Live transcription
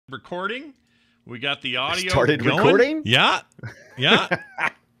recording. We got the audio started going. Recording? Yeah.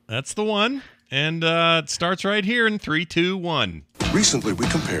 That's the one. And it starts right here in 3, 2, 1. Recently, we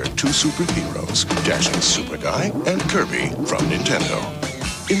compared two superheroes, Dashing Super Guy and Kirby from Nintendo.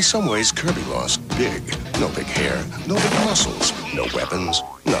 In some ways, Kirby lost big. No big hair, no big muscles, no weapons,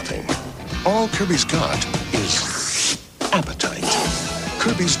 nothing. All Kirby's got is appetite.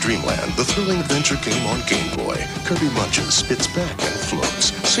 Kirby's Dream Land, the thrilling adventure game on Game Boy. Kirby munches, spits back, and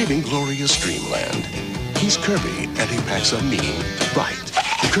floats, saving glorious Dreamland. He's Kirby, and he packs a mean bite.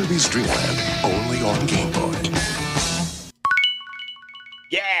 Kirby's Dream Land, only on Game Boy.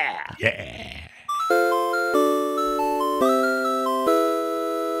 Yeah. Yeah.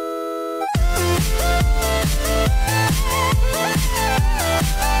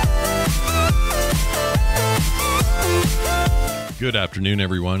 Good afternoon,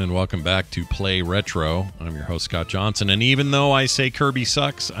 everyone, and welcome back to Play Retro. I'm your host, Scott Johnson, and even though I say Kirby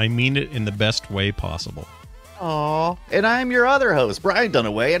sucks, I mean it in the best way possible. Aw. And I'm your other host, Brian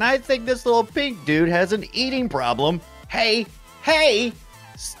Dunaway, and I think this little pink dude has an eating problem. Hey,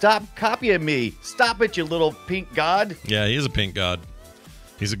 stop copying me. Stop it, you little pink god. Yeah, he is a pink god.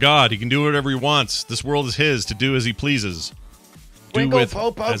 He's a god. He can do whatever he wants. This world is his to do as he pleases. Do with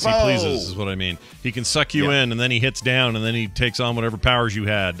as he pleases is what I mean. He can suck you in, and then he hits down, and then he takes on whatever powers you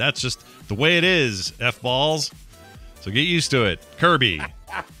had. That's just the way it is, F-balls. So get used to it. Kirby.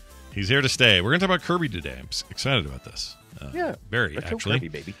 He's here to stay. We're going to talk about Kirby today. I'm excited about this. Very, actually. Kirby,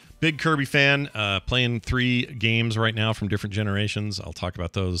 baby. Big Kirby fan. Playing 3 games right now from different generations. I'll talk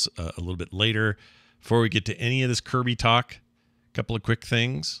about those a little bit later. Before we get to any of this Kirby talk, a couple of quick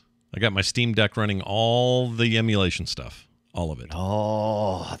things. I got my Steam Deck running all the emulation stuff. All of it.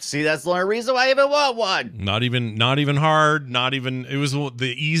 Oh, see, that's the only reason why I even want one. Not even hard. It was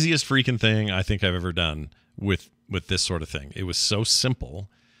the easiest freaking thing I think I've ever done with this sort of thing. It was so simple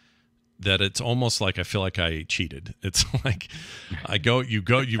that it's almost like I feel like I cheated. It's like you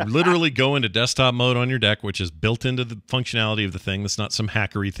literally go into desktop mode on your deck, which is built into the functionality of the thing. That's not some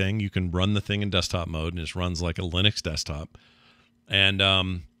hackery thing. You can run the thing in desktop mode, and it just runs like a Linux desktop.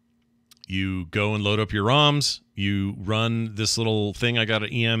 And you go and load up your ROMs. You run this little thing. I got at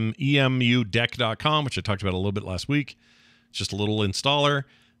emudeck.com, which I talked about a little bit last week. It's just a little installer.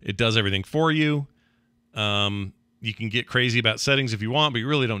 It does everything for you. You can get crazy about settings if you want, but you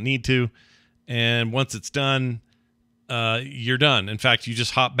really don't need to. And once it's done, you're done. In fact, you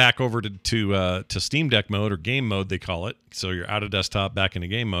just hop back over to Steam Deck mode, or game mode, they call it. So you're out of desktop, back into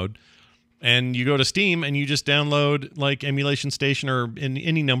game mode. And you go to Steam and you just download like Emulation Station or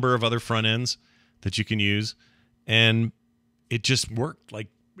any number of other front ends that you can use. And it just worked. I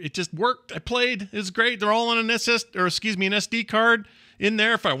played. It was great. They're all on an SD card in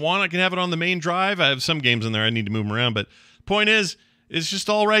there. If I want, I can have it on the main drive. I have some games in there. I need to move them around. But point is, it's just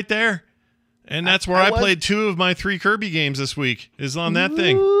all right there. And that's where I played 2 of my 3 Kirby games this week, is on that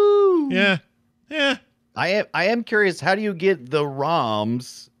thing. Yeah. I am curious, how do you get the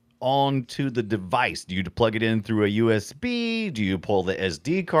ROMs onto the device? Do you plug it in through a USB? Do you pull the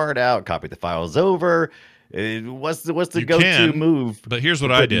SD card out, copy the files over? What's the go-to move? But here's what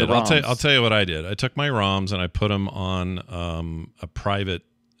I did. I'll tell you what I did. I took my ROMs and I put them on a private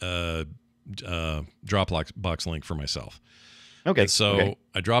Dropbox link for myself. Okay. And so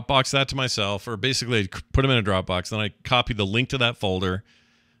I Dropboxed that to myself, or basically I put them in a Dropbox. Then I copied the link to that folder,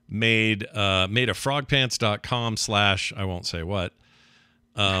 made a frogpants.com / I won't say what.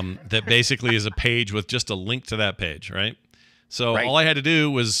 That basically is a page with just a link to that page, right? So all I had to do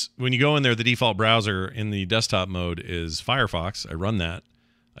was, when you go in there, the default browser in the desktop mode is Firefox. I run that.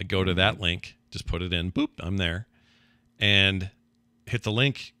 I go to that link, just put it in, boop, I'm there, and hit the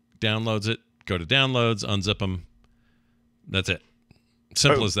link, downloads it, go to downloads, unzip them. That's it.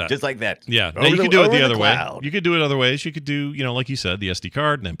 Simple as that. Just like that. Yeah. Now, you could do it the other way. You could do it other ways. You could do, like you said, the SD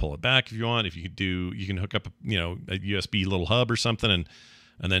card and then pull it back if you want. If you can hook up, a USB little hub or something and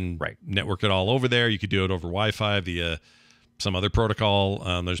then network it all over there. You could do it over Wi-Fi via some other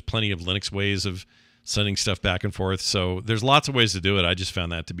protocol. There's plenty of Linux ways of sending stuff back and forth. So there's lots of ways to do it. I just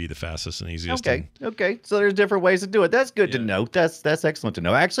found that to be the fastest and easiest. Okay. So there's different ways to do it. That's good to know. That's excellent to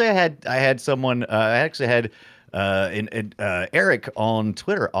know. Actually, I had someone. I actually had Eric on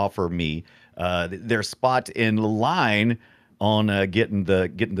Twitter offer me their spot in line on getting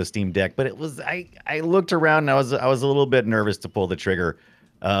the Steam Deck, but it was I looked around and I was a little bit nervous to pull the trigger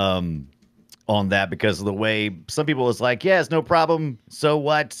on that, because of the way some people was like, yes, no problem, so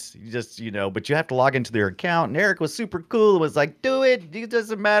what, you just but you have to log into their account. And Eric was super cool and was like, do it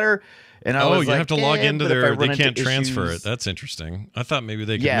doesn't matter. And I was you like, have to log into their, they can't into transfer issues, it. That's interesting. I thought maybe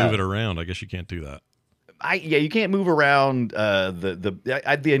they could move it around. I guess you can't do that. you can't move around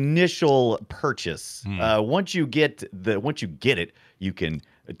the initial purchase. Once you get it, you can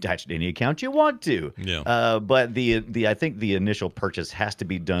attach it to any account you want to. Yeah. But I think the initial purchase has to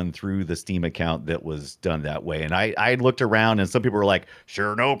be done through the Steam account that was done that way. And I looked around and some people were like,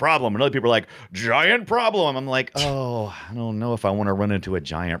 sure, no problem. And other people were like, giant problem. I'm like, oh, I don't know if I want to run into a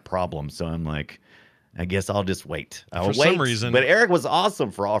giant problem. So I'm like, I guess I'll just wait. I'll wait. For some reason. But Eric was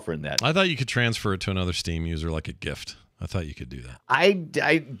awesome for offering that. I thought you could transfer it to another Steam user like a gift. I thought you could do that.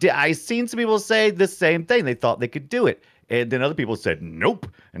 I seen some people say the same thing. They thought they could do it. And then other people said, nope.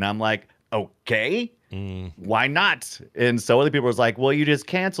 And I'm like, okay, why not? And so other people was like, well, you just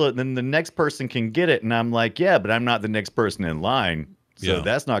cancel it. And then the next person can get it. And I'm like, yeah, but I'm not the next person in line. So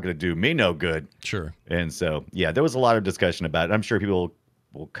that's not going to do me no good. Sure. And so, yeah, there was a lot of discussion about it. I'm sure people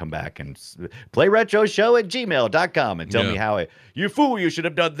will come back and playretroshow@gmail.com and tell me how you fool, you should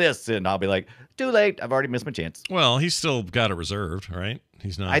have done this. And I'll be like, too late. I've already missed my chance. Well, he's still got it reserved, right?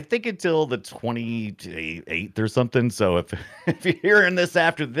 He's not. I think until the 28th or something. So if you're hearing this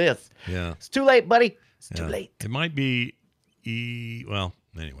after this, it's too late, buddy. It's too late. It might be. Well,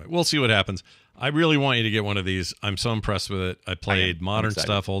 anyway, we'll see what happens. I really want you to get one of these. I'm so impressed with it. I played modern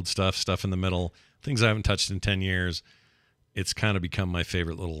stuff, old stuff, stuff in the middle, things I haven't touched in 10 years. It's kind of become my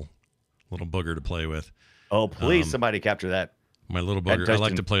favorite little booger to play with. Oh, please, somebody capture that. My little booger. I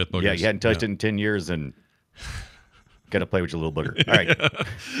like to play with boogers. Yeah, you hadn't touched it in 10 years and got to play with your little booger. All right.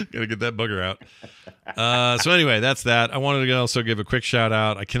 Got to get that booger out. So anyway, that's that. I wanted to also give a quick shout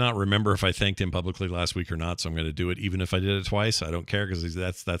out. I cannot remember if I thanked him publicly last week or not, so I'm going to do it even if I did it twice. I don't care because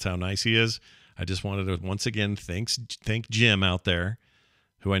that's how nice he is. I just wanted to once again thank Jim out there,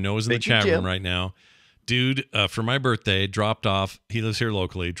 who I know is in the chat room right now. Dude, for my birthday, dropped off, he lives here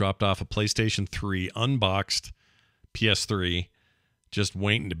locally, dropped off a PlayStation 3 unboxed PS3, just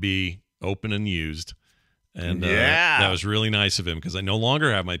waiting to be open and used. And that was really nice of him because I no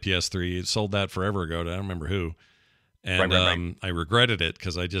longer have my PS3. It sold that forever ago to I don't remember who. And right. I regretted it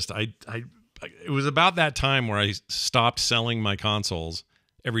because it was about that time where I stopped selling my consoles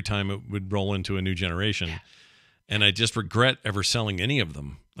every time it would roll into a new generation. Yeah. And I just regret ever selling any of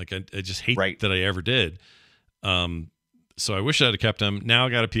them. Like, I just hate that I ever did. So I wish I'd have kept him. Now I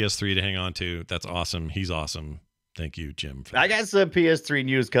got a PS3 to hang on to. That's awesome. He's awesome. Thank you, Jim. I got some PS3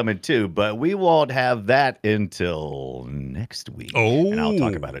 news coming too, but we won't have that until next week. Oh. And I'll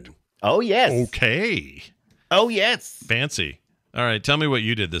talk about it. Oh, yes. Okay. Oh, yes. Fancy. All right. Tell me what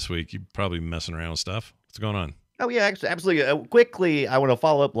you did this week. You're probably messing around with stuff. What's going on? Oh, yeah, actually, absolutely. Quickly, I want to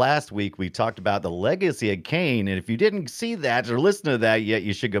follow up. Last week, we talked about the Legacy of Kain, and if you didn't see that or listen to that yet,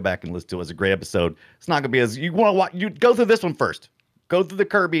 you should go back and listen to it. It was a great episode. It's not going to be as you want to watch. You go through this one first. Go through the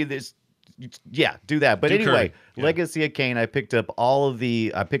Kirby. Do that. But anyway, Legacy of Kain. I picked up all of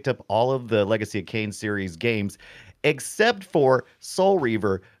the Legacy of Kain series games, except for Soul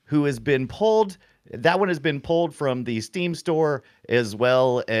Reaver, who has been pulled. That one has been pulled from the Steam store as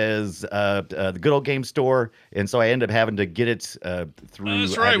well as the Good Old Game store, and so I ended up having to get it through.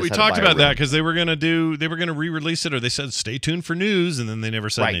 That's right. We talked about that because they were going to re-release it, or they said stay tuned for news, and then they never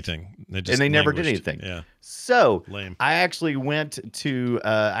said anything. They never did anything. Yeah. So lame. I actually went to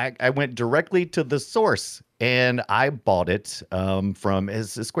I went directly to the source, and I bought it from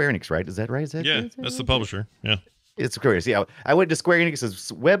Square Enix, right? Is that right? That's the publisher. Yeah. It's curious. Yeah, I went to Square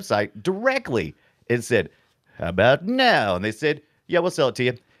Enix's website directly. It said, how about now? And they said, yeah, we'll sell it to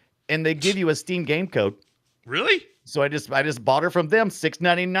you. And they give you a Steam game code. Really? So I just bought it from them,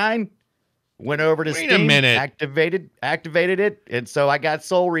 $6.99. Went over to Steam. Wait a minute. Activated it. And so I got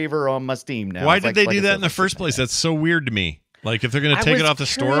Soul Reaver on my Steam now. Why did they do that in the first place? That's so weird to me. Like, if they're going to take it off the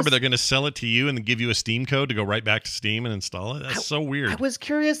store, but they're going to sell it to you and then give you a Steam code to go right back to Steam and install it? That's so weird. I was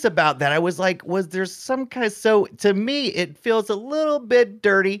curious about that. I was like, was there some kind of... So, to me, it feels a little bit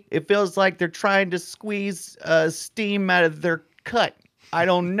dirty. It feels like they're trying to squeeze Steam out of their cut. I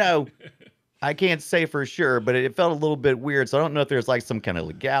don't know. I can't say for sure, but it felt a little bit weird. So I don't know if there's like some kind of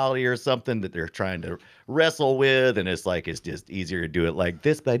legality or something that they're trying to wrestle with. And it's like, it's just easier to do it like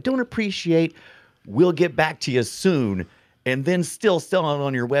this. But I don't appreciate, we'll get back to you soon, and then still selling it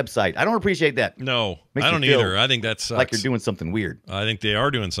on your website. I don't appreciate that. No, I don't either. I think that sucks. Like you're doing something weird. I think they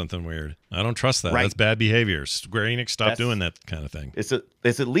are doing something weird. I don't trust that. That's bad behavior. Square Enix, stop doing that kind of thing. It's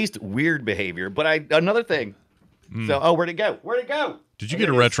at least weird behavior. But another thing. So, where'd it go? Where'd it go? Did you get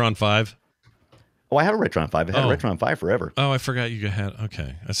a Retron 5? Oh, I have a Retron 5. I had a Retron 5 forever. Oh, I forgot you had.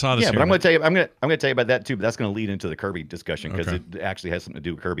 Okay, I saw this. Yeah, but I'm going to tell you. I'm going to tell you about that too. But that's going to lead into the Kirby discussion because it actually has something to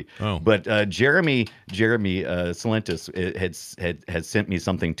do with Kirby. Oh. But Jeremy Salentis had sent me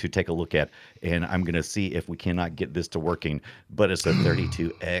something to take a look at, and I'm going to see if we cannot get this to working. But it's a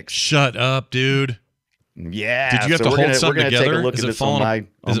 32X. Shut up, dude. Yeah. Did you have to hold something together? Take a look Is at it this on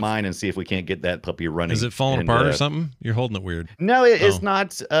mine and see if we can't get that puppy running. Is it falling apart or something? You're holding it weird. No, it's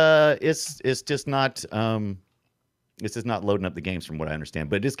not. It's just not. It's just not loading up the games from what I understand.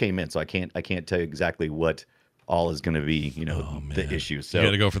 But it just came in, so I can't tell you exactly what all is going to be. The issue. So you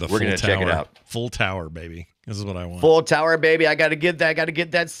got to go for the we're full gonna tower. check it out. Full tower, baby. This is what I want. Full tower, baby. I got to get that. I got to get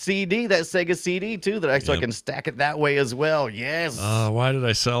that CD, that Sega CD too, so I can stack it that way as well. Yes. Why did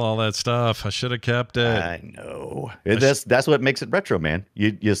I sell all that stuff? I should have kept it. I know. That's what makes it retro, man.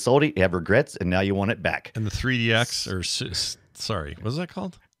 You sold it, you have regrets, and now you want it back. And the 3DX, sorry, what was that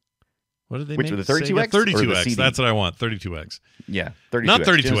called? What did they Which make? was the 32X? 32X. That's what I want. 32X. Yeah, 32X. Not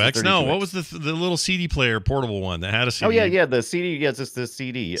 32X. 32X. No, what was the little CD player portable one that had a CD? Oh yeah, the CD. Yeah, it's just the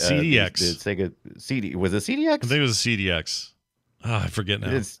CD. CDX. The Sega CD. Was it CDX? I think it was a CDX. I forget now.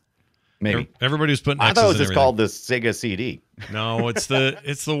 It's maybe. Everybody was putting. I thought it was X's in just called the Sega CD. No, it's the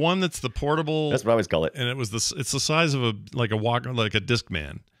one that's the portable. That's what I always call it. And it's the size of a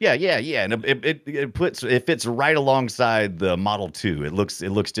Discman. Yeah, and it fits right alongside the Model 2. It looks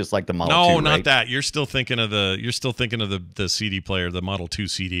just like the Model 2. No, not right? that. You're still thinking of the CD player, the Model 2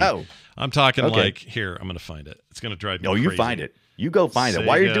 CD. Oh, I'm talking okay. like here. I'm gonna find it. It's gonna drive me. No, crazy. you find it. You go find it.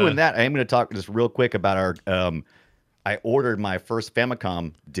 While you're doing that, I am going to talk just real quick about our. I ordered my first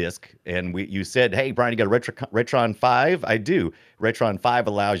Famicom disc, and you said, "Hey, Brian, you got a Retron 5?" I do. Retron 5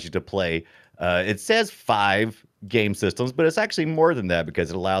 allows you to play. It says 5 game systems, but it's actually more than that because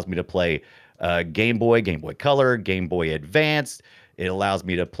it allows me to play Game Boy, Game Boy Color, Game Boy Advance. It allows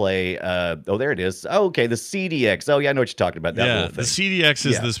me to play. There it is. Oh, okay, the CDX. Oh, yeah, I know what you're talking about. That little thing. The CDX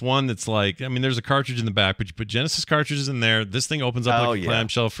is this one that's like. I mean, there's a cartridge in the back, but you put Genesis cartridges in there. This thing opens up like a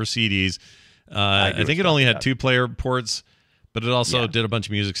clamshell for CDs. I think it only had 2-player ports, but it also did a bunch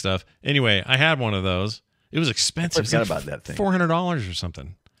of music stuff. Anyway, I had one of those. It was expensive. I forgot about that thing. $400 or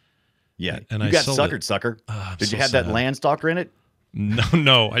something. Yeah, and you got suckered, sucker. Did you have that Landstalker in it?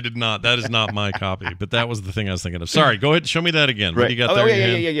 No, I did not. That is not my copy. But that was the thing I was thinking of. Sorry, go ahead. Show me that again. What do you got there?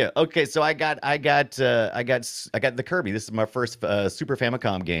 Yeah. Okay, so I got the Kirby. This is my first Super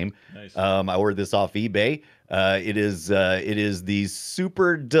Famicom game. Nice. I ordered this off eBay. It is the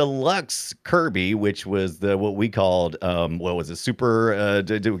Super Deluxe Kirby, which was what we called what was it? Super.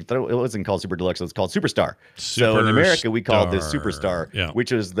 It wasn't called Super Deluxe. It was called Superstar. So in America, we called this Superstar,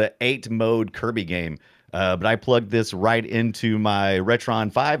 which was the 8-mode Kirby game. But I plugged this right into my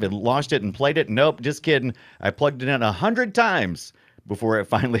Retron 5 and launched it and played it. Nope, just kidding. I plugged it in 100 times before it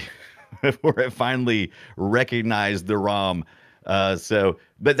finally recognized the ROM.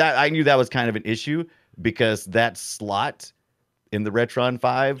 But that I knew that was kind of an issue because that slot in the Retron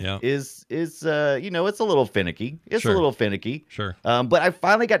 5 is it's a little finicky. It's a little finicky. Sure. But I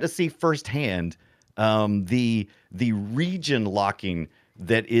finally got to see firsthand the region locking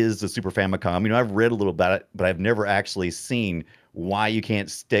that is the Super Famicom. I've read a little about it, but I've never actually seen why you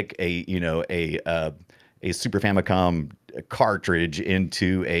can't stick a Super Famicom cartridge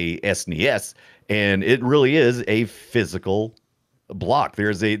into a SNES, and it really is a physical block.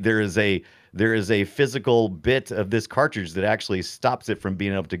 There is a physical bit of this cartridge that actually stops it from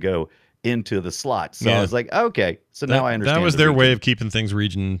being able to go into the slot. So I was like, okay, so now I understand. That was their way of keeping things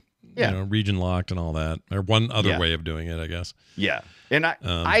region locked and all that, or one other way of doing it, I guess. Yeah. And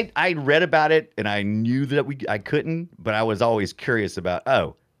I read about it, and I knew that I couldn't, but I was always curious about,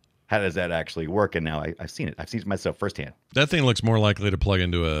 how does that actually work? And now I've seen it. I've seen it myself firsthand. That thing looks more likely to plug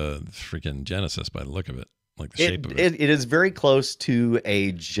into a freaking Genesis by the look of it, like the shape of it. It is very close to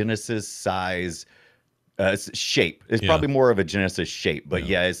a Genesis size shape. It's probably more of a Genesis shape, but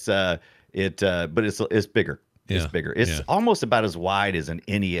it's bigger. It's bigger. It's almost about as wide as an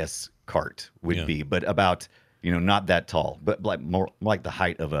NES cart would be, but about not that tall, but like more like the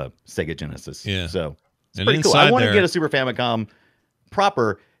height of a Sega Genesis. Yeah. So it's pretty cool. I want to get a Super Famicom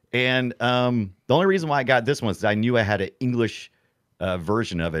proper, and the only reason why I got this one is I knew I had an English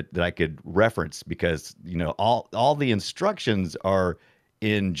version of it that I could reference because all the instructions are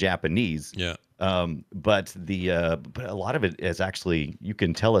in Japanese. Yeah. But a lot of it is actually you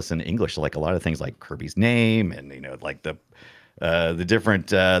can tell us in English, like a lot of things like Kirby's name and like the different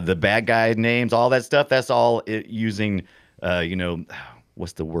the bad guy names, all that stuff. That's all using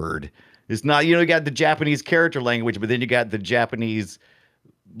what's the word? It's not you got the Japanese character language, but then you got the Japanese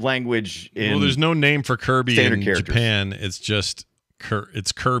language. There's no name for Kirby in characters. Japan. It's just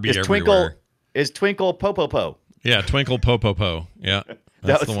it's Kirby everywhere. It's Twinkle Po. Yeah, Twinkle Po. Yeah.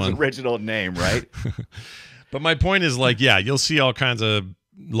 That was his original name, right? But my point is, you'll see all kinds of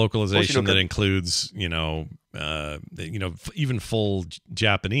localization that includes, even full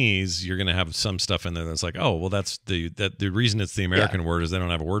Japanese. You're going to have some stuff in there that's like, oh, well, that's the reason it's the American word is they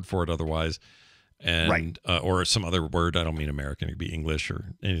don't have a word for it otherwise. and or some other word. I don't mean American; it could be English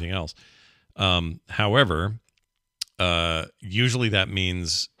or anything else. However, usually that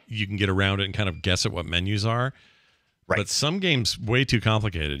means you can get around it and kind of guess at what menus are. Right. But some games way too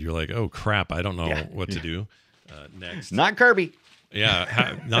complicated. You're like, oh crap, I don't know what to do next. Not Kirby.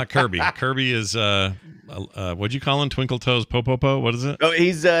 Yeah, not Kirby. Kirby is what'd you call him? Twinkle Toes Popopo? What is it? Oh,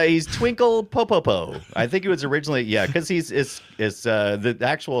 he's Twinkle Popopo. I think it was originally because it's the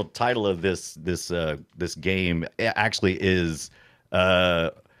actual title of this game actually is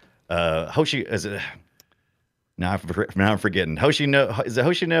Hoshi. Is it? Now I'm forgetting. Hoshino is it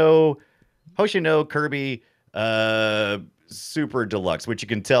Hoshino Kirby Super Deluxe, which you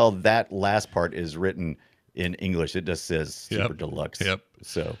can tell that last part is written in English. It just says Super Deluxe. Yep.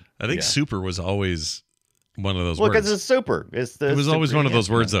 So I think Super was always one of those words. Well, because it's super. It was always one of those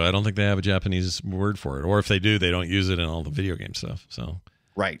words, though. I don't think they have a Japanese word for it. Or if they do, they don't use it in all the video game stuff. So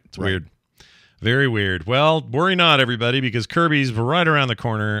it's weird. Very weird. Well, worry not, everybody, because Kirby's right around the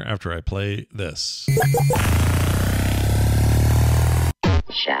corner after I play this.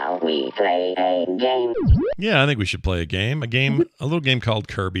 Shall we play a game? Yeah, I think we should play a game. A little game called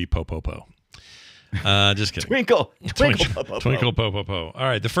Kirby Popopo. Just kidding. Twinkle Popopo. All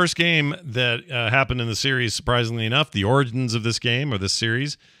right, the first game that happened in the series, surprisingly enough, the origins of this game or this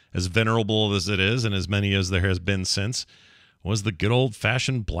series, as venerable as it is and as many as there has been since, was the good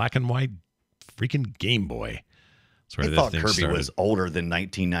old-fashioned black and white freaking Game Boy. I thought Kirby was older than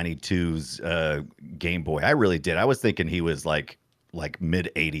 1992's Game Boy. I really did. I was thinking he was like mid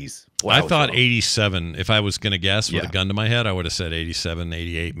 80s. Wow, I thought 87. If I was going to guess with a gun to my head, I would have said 87,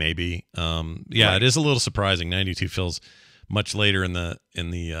 88 maybe. It is a little surprising. 92 feels much later in the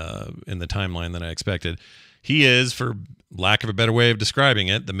timeline than I expected. He is, for lack of a better way of describing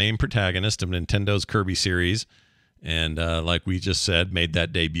it, the main protagonist of Nintendo's Kirby series, and like we just said, made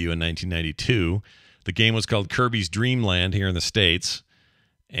that debut in 1992. The game was called Kirby's Dream Land here in the States.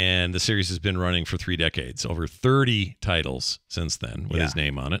 And the series has been running for 3 decades, over 30 titles since then with his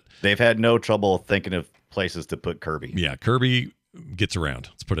name on it. They've had no trouble thinking of places to put Kirby. Yeah, Kirby gets around.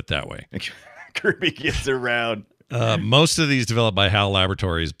 Let's put it that way. Kirby gets around. Most of these developed by HAL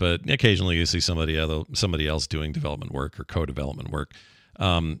Laboratories, but occasionally you see somebody else doing development work or co-development work.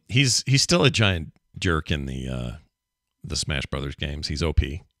 He's still a giant jerk in the Smash Brothers games. He's OP.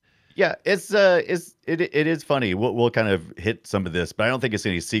 Yeah, it is funny. We'll kind of hit some of this, but I don't think it's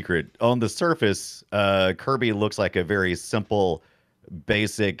any secret. On the surface, Kirby looks like a very simple,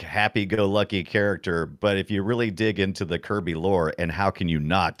 basic, happy-go-lucky character. But if you really dig into the Kirby lore, and how can you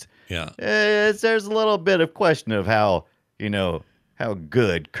not? Yeah, there's a little bit of question of how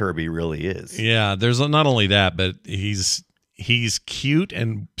good Kirby really is. Yeah, there's not only that, but he's cute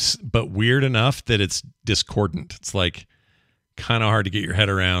but weird enough that it's discordant. It's like kind of hard to get your head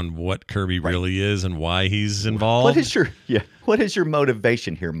around what Kirby really is and why he's involved. What is your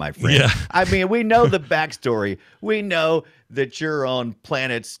motivation here, my friend? Yeah. I mean, we know the backstory. We know that you're on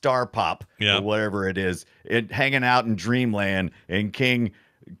planet Star Pop or whatever it is, hanging out in Dreamland, and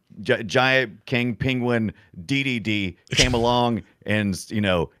Giant King Penguin DDD came along and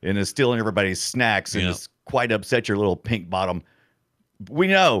is stealing everybody's snacks and is quite upset your little pink bottom. We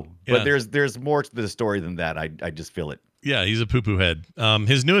know, but there's more to the story than that. I just feel it. Yeah, he's a poo-poo head.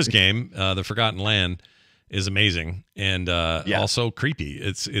 His newest game, The Forgotten Land, is amazing and also creepy.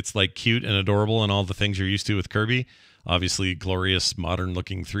 It's like cute and adorable and all the things you're used to with Kirby. Obviously, glorious,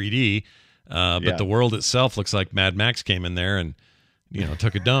 modern-looking 3D. But the world itself looks like Mad Max came in there and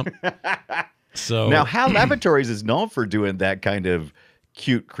took a dump. So now, HAL Laboratories is known for doing that kind of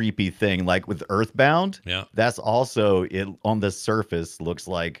cute, creepy thing, like with Earthbound. Yeah, that's also it. On the surface, looks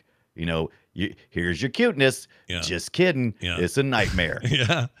like here's your cuteness. Just kidding. It's a nightmare.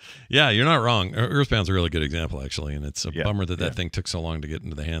 You're not wrong. Earthbound's a really good example, actually, and it's a bummer that thing took so long to get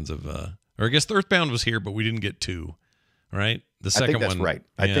into the hands of. Or I guess the Earthbound was here, but we didn't get 2. Right? The second one. I think that's right.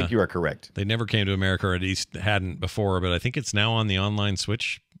 I think you are correct. They never came to America, or at least hadn't before, but I think it's now on the online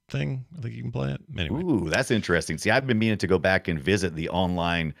Switch thing. I think you can play it. Anyway. Ooh, that's interesting. See, I've been meaning to go back and visit the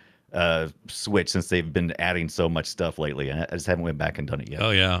online Switch since they've been adding so much stuff lately, and I just haven't went back and done it yet.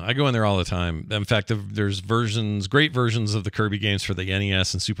 Oh yeah, I go in there all the time. In fact, there's great versions of the Kirby games for the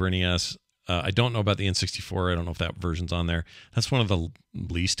NES and Super NES. I don't know about the N64. I don't know if that version's on there. That's one of the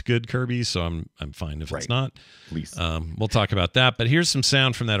least good Kirby's, so I'm fine if it's not. Least. We'll talk about that. But here's some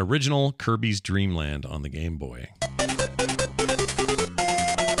sound from that original Kirby's Dream Land on the Game Boy.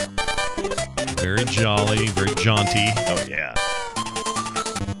 Very jolly, very jaunty. Oh yeah.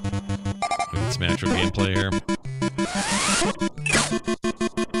 Some actual gameplay here.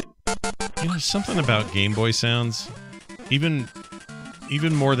 There's something about Game Boy sounds, even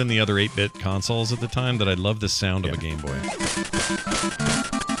even more than the other 8-bit consoles at the time, that I love the sound of a Game Boy.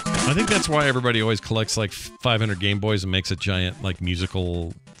 I think that's why everybody always collects like 500 Game Boys and makes a giant like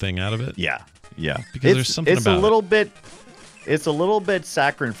musical thing out of it. Yeah, yeah. Because there's something it's about a little bit. It's a little bit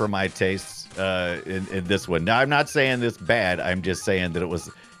saccharine for my tastes in this one. Now, I'm not saying this bad. I'm just saying that it was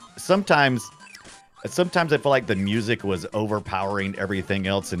sometimes I feel like the music was overpowering everything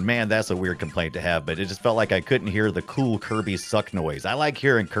else, and man, that's a weird complaint to have. But it just felt like I couldn't hear the cool Kirby suck noise. I like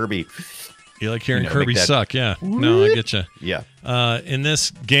hearing Kirby. You like hearing Kirby suck, yeah. No, I get you. Yeah. In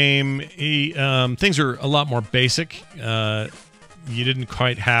this game, things are a lot more basic. You didn't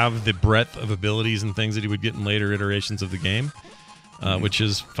quite have the breadth of abilities and things that you would get in later iterations of the game, which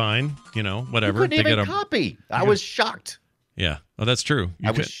is fine. You know, whatever. You couldn't even copy. I was shocked. Yeah. Oh, that's true.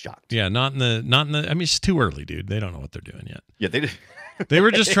 I was shocked. Yeah, not in the. I mean, it's too early, dude. They don't know what they're doing yet. Yeah, they did. They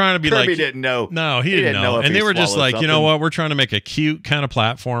were just trying to be Kirby like. didn't know. No, he didn't know. And they were just like, something. you know what? We're trying to make a cute kind of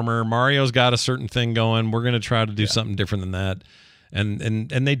platformer. Mario's got a certain thing going. We're going to try to do something different than that. And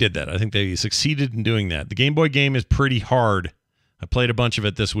they did that. I think they succeeded in doing that. The Game Boy game is pretty hard. I played a bunch of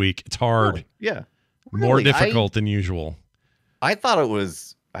it this week. It's hard. Really? Yeah. Really? More difficult than usual. I thought it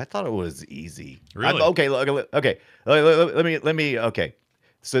was easy. Really? Okay. Let me. Okay.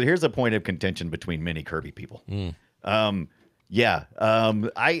 So here's a point of contention between many Kirby people. I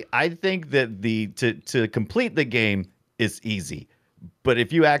think that to complete the game is easy, but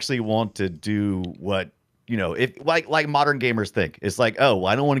if you actually want to do what if like modern gamers think, it's like, oh, well,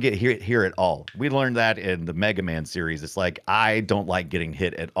 I don't want to get hit here at all. We learned that in the Mega Man series. It's like I don't like getting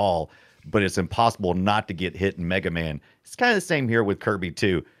hit at all, but it's impossible not to get hit in Mega Man. It's kind of the same here with Kirby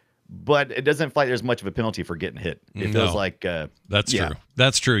too. But it doesn't feel like there's much of a penalty for getting hit. It feels like that's true.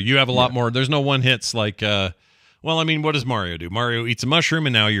 That's true. You have a lot more. There's no one hits like. Well, I mean, what does Mario do? Mario eats a mushroom,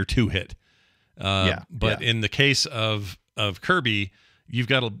 and now you're 2 hit. But in the case of Kirby, you've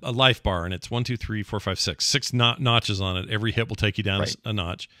got a life bar, and it's 1, 2, 3, 4, 5, 6. 6 notches on it. Every hit will take you down a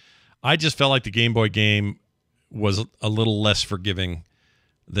notch. I just felt like the Game Boy game was a little less forgiving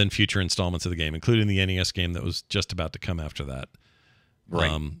than future installments of the game, including the NES game that was just about to come after that.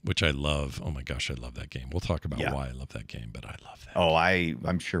 Which I love. Oh my gosh, I love that game. We'll talk about why I love that game, but I love that. Oh,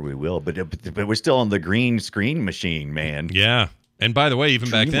 I'm sure we will. But we're still on the green screen machine, man. Yeah. And by the way, even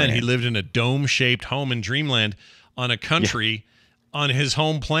back then, he lived in a dome-shaped home in Dreamland on a country on his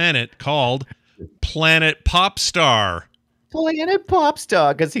home planet called Planet Popstar. Planet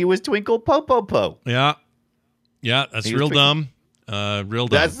Popstar, because he was Twinkle Popopo. Yeah. Yeah, that's real dumb. Real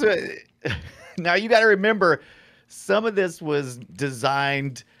dumb. Now you got to remember, some of this was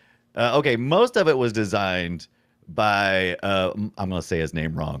designed. Most of it was designed by I'm going to say his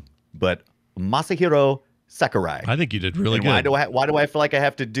name wrong, but Masahiro Sakurai. I think you did really good. Why do I feel like I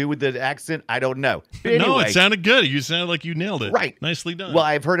have to do with the accent? I don't know. But anyway, no, it sounded good. You sounded like you nailed it. Right. Nicely done. Well,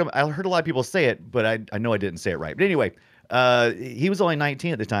 I heard a lot of people say it, but I know I didn't say it right. But anyway, he was only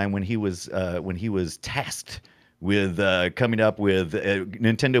 19 at the time when he was tasked with coming up with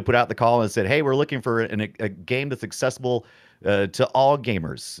Nintendo put out the call and said, hey, we're looking for a game that's accessible to all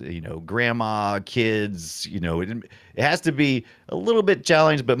gamers, grandma, kids, it has to be a little bit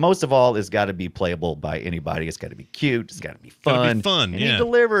challenged, but most of all, it's got to be playable by anybody. It's got to be cute. It's got to be fun. And he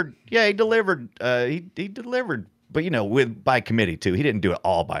delivered. Yeah, he delivered. He delivered, but by committee too. He didn't do it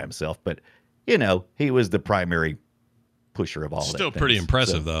all by himself, but he was the primary pusher of all that. Still pretty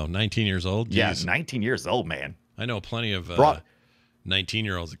impressive though. 19 years old. Jeez. Yeah, 19 years old, man. I know plenty of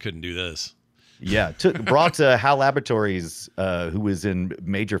 19-year-olds that couldn't do this. Yeah, brought HAL Laboratories, who was in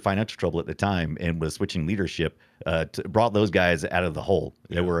major financial trouble at the time and was switching leadership, brought those guys out of the hole.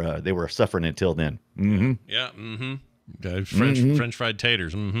 They were suffering until then. Mm-hmm. Yeah. Mm-hmm. French fried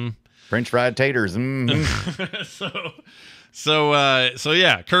taters. Mm-hmm. French fried taters. Mm-hmm. So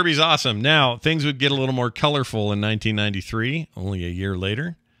yeah, Kirby's awesome. Now things would get a little more colorful in 1993, only a year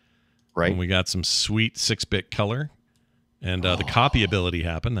later. Right. When we got some sweet 6-bit color, and the copy ability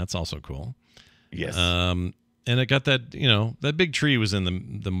happened. That's also cool. Yes. And it got that, that big tree was in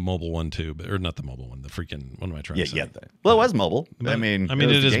the mobile one too, or not the mobile one, the freaking, what am I trying to say? Yeah. Well, it was mobile. I mean,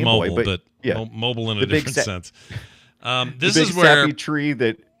 it is mobile, but mobile in a different sense. This is where sappy tree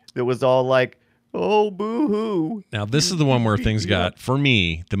that was all like, oh, boo-hoo. Now, this is the one where things got, for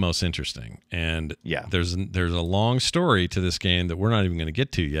me, the most interesting. And there's a long story to this game that we're not even going to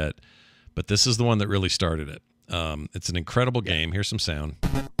get to yet, but this is the one that really started it. It's an incredible game. Here's some sound.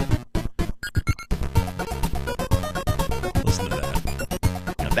 Listen to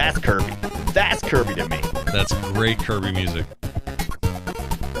that. Now that's Kirby. That's Kirby to me. That's great Kirby music.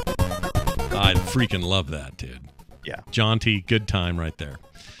 I freaking love that, dude. Yeah. Jaunty, good time right there.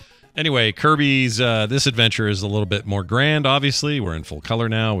 Anyway, Kirby's this adventure is a little bit more grand. Obviously, we're in full color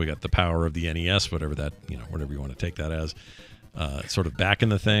now. We got the power of the NES, whatever you want to take that as, sort of back in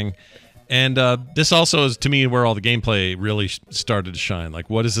the thing. And this also is, to me, where all the gameplay really started to shine. Like,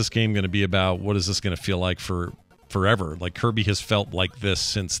 what is this game going to be about? What is this going to feel like for forever? Like, Kirby has felt like this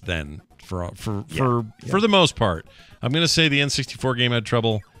since then, for the most part. I'm going to say the N64 game had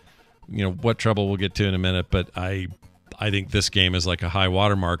trouble. You know, what trouble we'll get to in a minute, but I think this game is like a high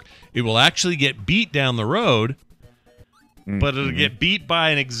watermark. It will actually get beat down the road, but it'll get beat by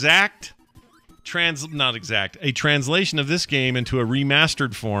an exact a translation of this game into a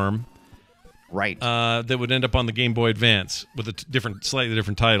remastered form. Right. That would end up on the Game Boy Advance with a slightly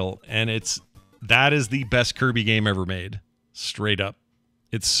different title, and that is the best Kirby game ever made. Straight up.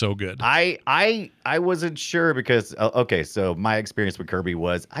 It's so good. I wasn't sure because okay, so my experience with Kirby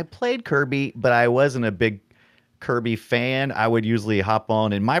was I played Kirby, but I wasn't a big Kirby fan. I would usually hop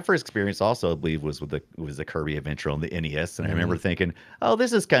on, and my first experience also, I believe, was with the Kirby Adventure on the NES, and I remember thinking, "Oh,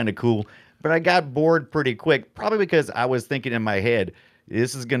 this is kind of cool," but I got bored pretty quick, probably because I was thinking in my head,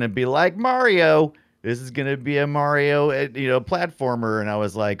 "This is going to be like Mario. This is going to be a Mario, platformer," and I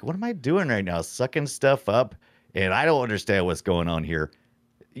was like, "What am I doing right now? Sucking stuff up, and I don't understand what's going on here."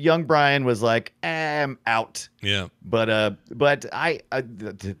 Young Brian was like, "I'm out." Yeah. But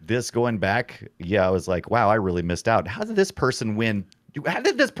this going back, I was like, wow, I really missed out. How did this person win? How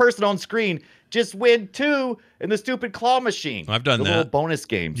did this person on screen just win 2 in the stupid claw machine? I've done the that. Little bonus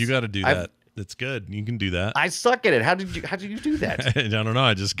games. You got to do that. That's good. You can do that. I suck at it. How did you do that? I don't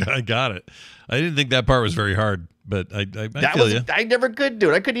know. I got it. I didn't think that part was very hard, but I feel you. I never could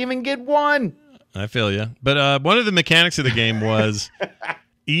do it. I couldn't even get one. I feel you. But one of the mechanics of the game was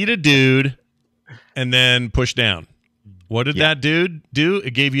eat a dude and then push down. What did that dude do?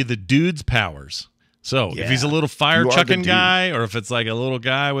 It gave you the dude's powers. So if he's a little fire chucking guy, or if it's like a little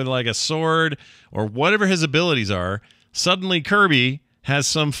guy with like a sword, or whatever his abilities are, suddenly Kirby has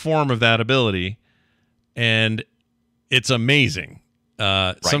some form of that ability, and it's amazing.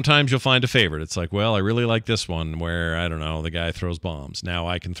 Sometimes you'll find a favorite. It's like, well, I really like this one where, I don't know, the guy throws bombs. Now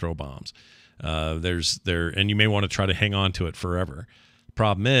I can throw bombs. And you may want to try to hang on to it forever.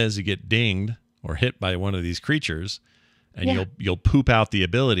 Problem is, you get dinged or hit by one of these creatures, and you'll poop out the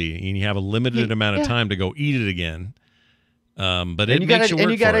ability, and you have a limited amount of time to go eat it again. But it makes you work for it.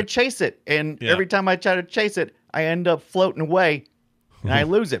 And you got to chase it. And every time I try to chase it, I end up floating away, and I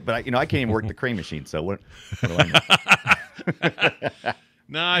lose it. But I can't even work the crane machine. So what do I know?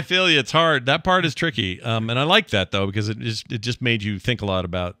 No, I feel you. It's hard. That part is tricky. And I like that though, because it just made you think a lot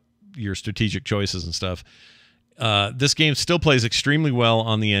about your strategic choices and stuff. This game still plays extremely well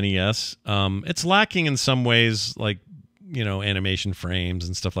on the NES. It's lacking in some ways, like, animation frames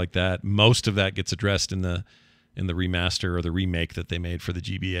and stuff like that. Most of that gets addressed in the remaster or the remake that they made for the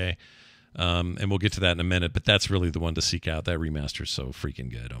GBA. And we'll get to that in a minute, but that's really the one to seek out. That remaster is so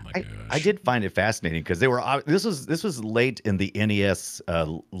freaking good. Oh my gosh. I did find it fascinating because this was late in the NES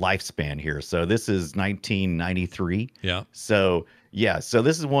lifespan here. So this is 1993. Yeah. So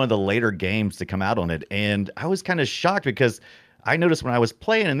this is one of the later games to come out on it, and I was kind of shocked because I noticed when I was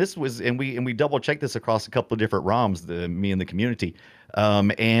playing, and we double checked this across a couple of different ROMs, me and the community,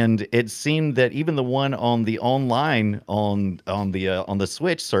 and it seemed that even the one on the online on the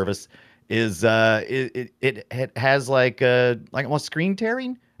Switch service is it has like almost screen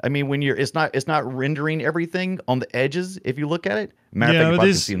tearing. I mean, when it's not rendering everything on the edges if you look at it.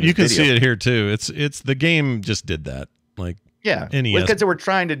 You can see it here too. It's the game just did that. Like, yeah, NES. Because they were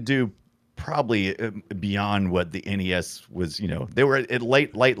trying to do probably beyond what the NES was. They were at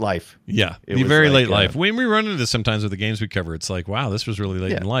late life. Yeah, the very late life. When we run into this sometimes with the games we cover, it's like, wow, this was really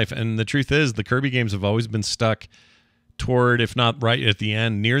late in life. And the truth is, the Kirby games have always been stuck toward, if not right at the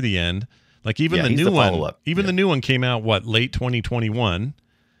end, near the end. Like even the new one, the new one came out late 2021.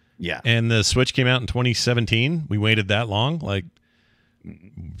 Yeah, and the Switch came out in 2017. We waited that long. Like,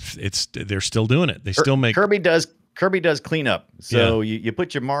 they're still doing it. They still make Kirby does clean up. So you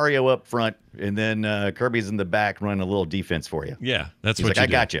put your Mario up front, and then Kirby's in the back running a little defense for you. Yeah, that's He's what like, you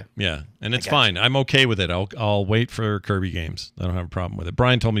do. I got you. Yeah, and it's fine. I'm okay with it. I'll wait for Kirby games. I don't have a problem with it.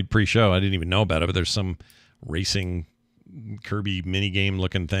 Brian told me pre-show. I didn't even know about it, but there's some racing Kirby mini game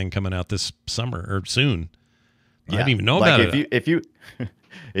looking thing coming out this summer or soon. I didn't even know about it.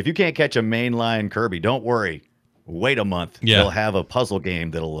 If you can't catch a mainline Kirby, don't worry. Wait a month. Yeah. They'll have a puzzle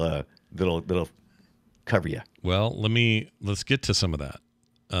game that'll cover you. Well, let's get to some of that.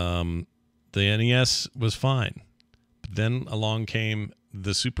 The NES was fine, but then along came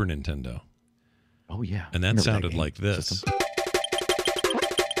the Super Nintendo. Oh yeah, and that sounded like this.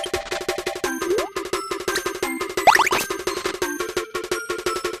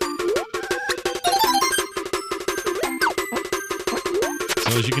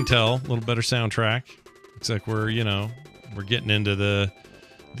 So as you can tell, a little better soundtrack. Looks like we're getting into the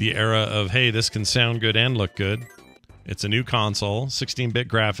era of, hey, this can sound good and look good. It's a new console, 16-bit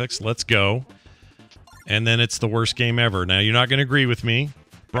graphics. Let's go. And then it's the worst game ever. Now, you're not going to agree with me.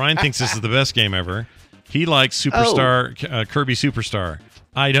 Brian thinks this is the best game ever. He likes Kirby Superstar.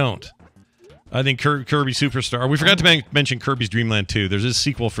 I don't. I think Kirby Superstar. We forgot to mention Kirby's Dream Land 2. There's a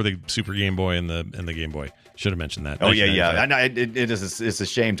sequel for the Super Game Boy and the Game Boy. Should have mentioned that. Oh yeah. I know it's a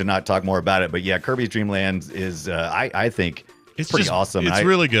shame to not talk more about it, but yeah, Kirby's Dream Land is I think it's pretty awesome. It's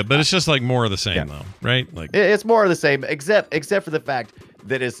really good, but it's just like more of the same though, right? Like it's more of the same, except for the fact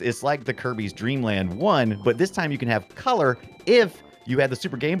that it's like the Kirby's Dream Land 1, but this time you can have color if you had the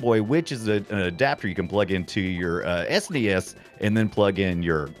Super Game Boy, which is an adapter you can plug into your SNES and then plug in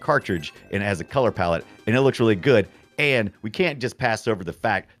your cartridge, and it has a color palette, and it looks really good. And we can't just pass over the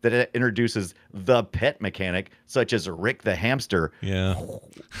fact that it introduces the pet mechanic, such as Rick the hamster. Yeah.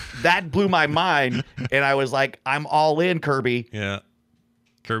 That blew my mind, and I was like, I'm all in, Kirby. Yeah.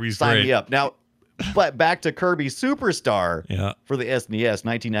 Kirby's Sign great. me up. Now, but back to Kirby Superstar for the SNES,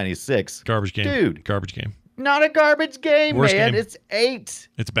 1996. Garbage game. Dude. Garbage game. Not a garbage game, Worst man. game. It's 8.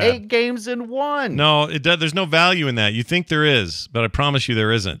 It's bad. 8 games in one. No, there's no value in that. You think there is, but I promise you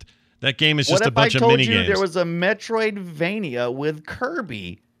there isn't. That game is just a bunch of mini games. What if I told you there was a Metroidvania with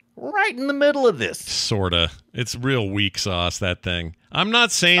Kirby right in the middle of this? Sorta. It's real weak sauce, that thing. I'm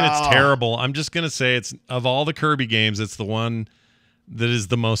not saying it's terrible. I'm just going to say it's, of all the Kirby games, it's the one that is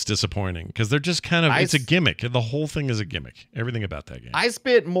the most disappointing. Because they're just kind of, it's a gimmick. The whole thing is a gimmick. Everything about that game. I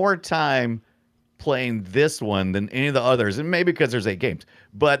spent more time playing this one than any of the others, and maybe because there's 8 games.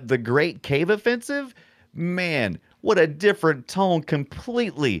 But the Great Cave Offensive, man, what a different tone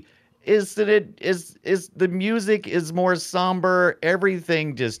completely. Is that the music is more somber,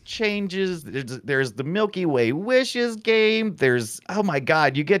 everything just changes. There's the Milky Way Wishes game. There's, oh my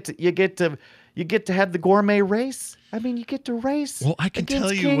God, you get to have the gourmet race. I mean, you get to race. Well, I can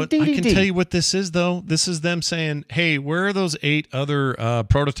tell you what this is though. This is them saying, "Hey, where are those 8 other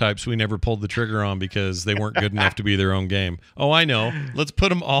prototypes we never pulled the trigger on because they weren't good enough to be their own game?" Oh, I know. Let's put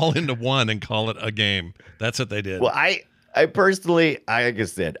them all into one and call it a game. That's what they did. Well, I personally, like I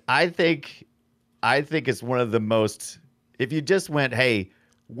said, I think it's one of the most, if you just went, hey,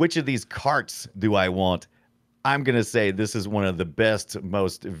 which of these carts do I want? I'm going to say this is one of the best,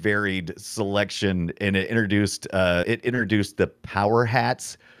 most varied selection, and it introduced the power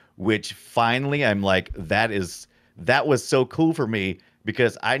hats, which finally I'm like, that was so cool for me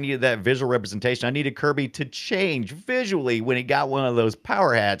because I needed that visual representation. I needed Kirby to change visually when he got one of those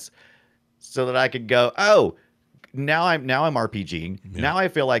power hats so that I could go, oh, now I'm RPGing. Yeah. Now I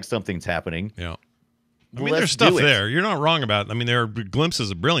feel like something's happening. Yeah. I mean, there's stuff there. You're not wrong about it. I mean, there are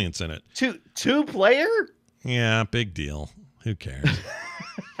glimpses of brilliance in it. Two player? Yeah, big deal. Who cares?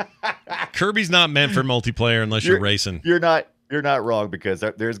 Kirby's not meant for multiplayer unless you're racing. You're not wrong, because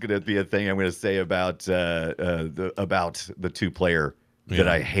there's going to be a thing I'm going to say about the 2-player that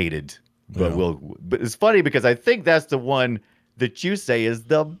I hated. But but it's funny because I think that's the one that you say is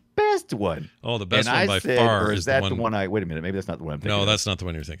the best one. Oh, the best one by far is that the one I? Wait a minute, maybe that's not the one I'm thinking. No, that's not the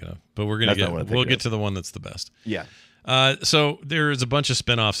one you're thinking of. But we'll get to the one that's the best. Yeah. So there's a bunch of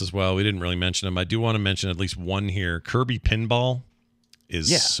spin-offs as well. We didn't really mention them. I do want to mention at least one here. Kirby Pinball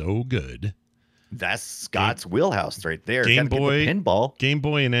is so good. That's Scott's wheelhouse right there. Game Boy pinball. Game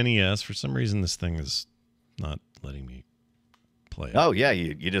Boy and NES. For some reason, this thing is not letting me play it. Oh yeah,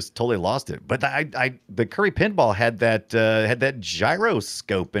 you just totally lost it. But the Kirby Pinball had that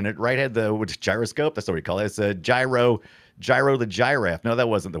gyroscope in it, right? Had the gyroscope. That's what we call it. It's a Gyro the Giraffe. No, that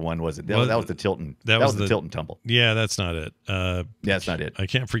wasn't the one, was it? That was the Tilton. That was the Tilton Tumble. Yeah, that's not it. Yeah, that's not it. I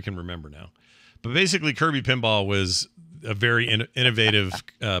can't freaking remember now. But basically, Kirby Pinball was a very innovative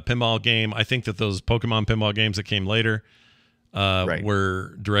pinball game. I think that those Pokemon pinball games that came later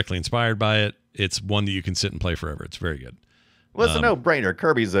were directly inspired by it. It's one that you can sit and play forever. It's very good. Well, it's a no-brainer.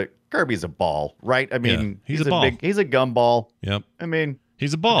 Kirby's a ball, right? I mean, he's a ball. He's a gumball. Yep. I mean,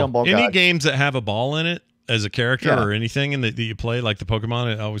 he's a ball. Any games that have a ball in it as a character or anything that you play, like the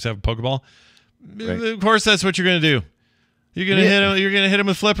Pokemon, always have a Pokeball. Right. Of course, that's what you're going to do. You're going to hit him. You're going to hit him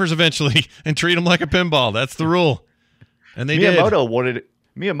with flippers eventually and treat him like a pinball. That's the rule. And they Miyamoto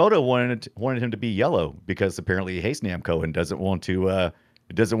wanted him to be yellow because apparently he hates Namco and doesn't want to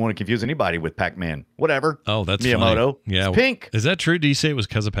confuse anybody with Pac-Man. Whatever. Oh, that's Miyamoto. Funny. Yeah, it's pink. Is that true? Do you say it was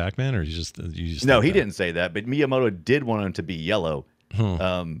because of Pac-Man, or you just No, he didn't say that, but Miyamoto did want him to be yellow.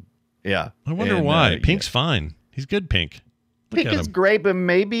 Yeah. I wonder why. Pink's fine. He's good. Pink. Pink is great, but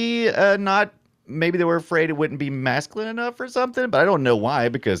maybe not. Maybe they were afraid it wouldn't be masculine enough or something. But I don't know why,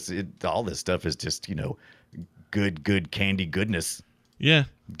 because all this stuff is just good candy goodness. Yeah.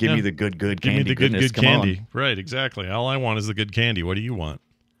 Give me the good Give candy. me the good goodness. Come candy. on. Right, exactly. All I want is the good candy. What do you want?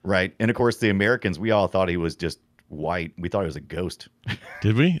 Right. And of course, the Americans, we all thought he was just white. We thought he was a ghost.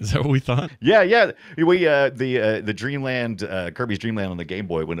 Did we? Is that what we thought? Yeah. We the Dreamland, Kirby's Dreamland on the Game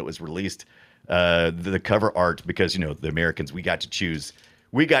Boy when it was released, the cover art, because the Americans, we got to choose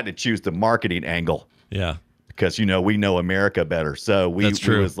the marketing angle. Yeah. Because we know America better. So we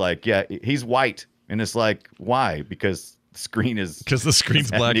was like, yeah, he's white. And it's like, why? Because the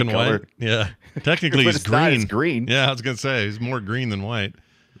screen's black and color. white. Yeah. Technically he's it's not green. as green. Yeah, I was gonna say he's more green than white.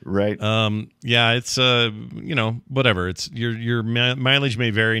 Right. Yeah, it's whatever. It's your mileage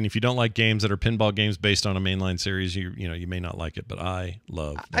may vary, and if you don't like games that are pinball games based on a mainline series, you may not like it. But I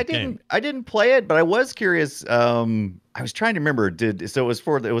love that game. I didn't play it, but I was curious. I was trying to remember. It was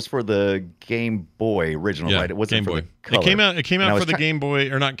for the Game Boy original, right? It wasn't Game for Boy. the color. It came out for the Game Boy,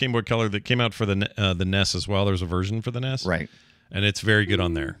 or not Game Boy Color. That came out for the NES as well. There's a version for the NES, right? And it's very good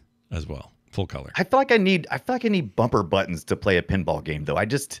on there as well. Full color. I feel like I need bumper buttons to play a pinball game, though. I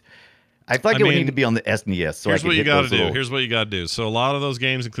feel like it would need to be on the SNES. So here's what you got to do. Here's what you got to do. So a lot of those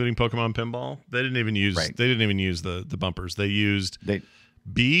games, including Pokemon Pinball, they didn't even use the bumpers. They used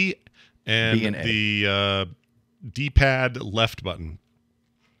B and the D-pad left button.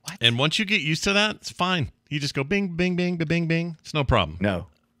 What? And once you get used to that, it's fine. You just go bing, bing, bing, bing, bing. It's no problem. No,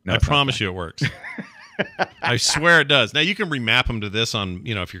 I promise you it works. I swear it does. Now you can remap them to this on,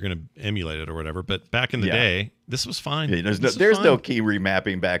 if you're going to emulate it or whatever. But back in the day, this was fine. Yeah, there's no key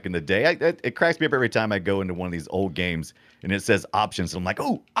remapping back in the day. It cracks me up every time I go into one of these old games and it says options. And I'm like,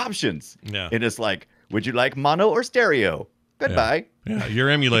 oh, options. Yeah. And it's like, would you like mono or stereo? Goodbye. Yeah. Your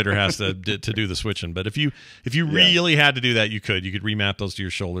emulator has to do the switching. But if you really had to do that, you could remap those to your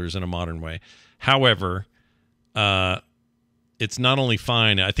shoulders in a modern way. However, it's not only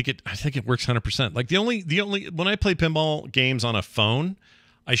fine. I think it works 100%. Like the only when I play pinball games on a phone,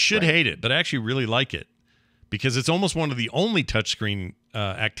 I should hate it, but I actually really like it because it's almost one of the only touchscreen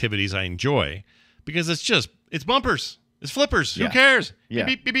activities I enjoy because it's bumpers, it's flippers. Yeah. Who cares? Yeah.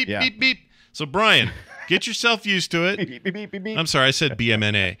 Beep beep beep beep beep. So Brian, get yourself used to it. Beep, beep, beep, beep, beep. I'm sorry, I said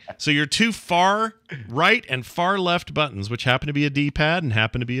BMNA. So your two far right and far left buttons, which happen to be a D-pad and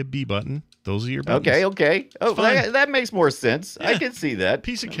happen to be a B button. Those are your buttons. Okay. Oh, that makes more sense. Yeah. I can see that.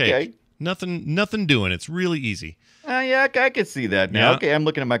 Piece of cake. Okay. Nothing doing. It's really easy. Yeah, I can see that now. Yeah. Okay, I'm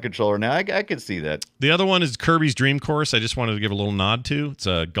looking at my controller now. I can see that. The other one is Kirby's Dream Course. I just wanted to give a little nod to. It's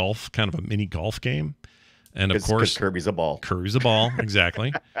a kind of a mini golf game. And of course, Kirby's a ball. Kirby's a ball,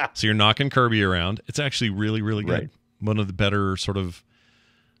 exactly. So you're knocking Kirby around. It's actually really, really good. Right. One of the better sort of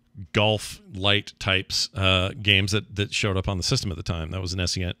golf light types games that showed up on the system at the time. That was an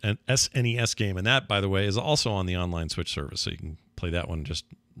SNES game, and that, by the way, is also on the online Switch service, so you can play that one just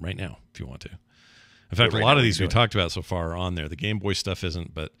right now if you want to. In fact, a lot of these we talked about so far are on there. The Game Boy stuff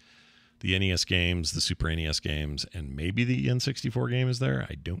isn't, but the NES games, the Super NES games, and maybe the N64 game is there.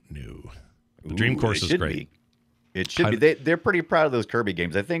 I don't know. The Dream Course is great. It should be. They're pretty proud of those Kirby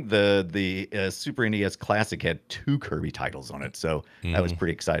games. I think the Super NES Classic had 2 Kirby titles on it, so I was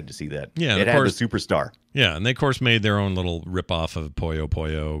pretty excited to see that. Yeah, it had the Superstar. Yeah, and they of course made their own little ripoff of Puyo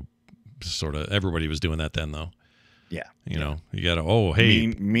Puyo. Sort of everybody was doing that then, though. Yeah, you got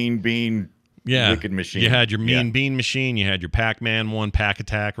Mean Bean. Yeah, Wicked Machine. You had your Mean Bean Machine. You had your Pac-Man one, Pack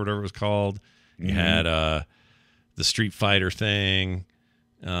Attack, or whatever it was called. You had the Street Fighter thing.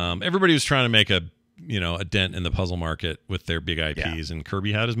 Everybody was trying to make a dent in the puzzle market with their big IPs, and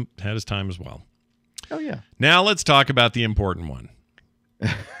Kirby had his time as well. Oh yeah. Now let's talk about the important one.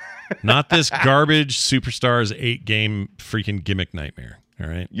 Not this garbage Superstars 8-game freaking gimmick nightmare. All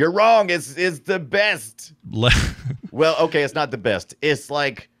right. You're wrong. It's the best. Well, okay, it's not the best. It's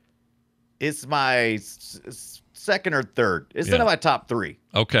like it's my second or third. It's not my top 3.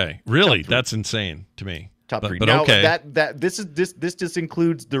 Okay. Really? That's insane to me. Top 3. But now, okay. This just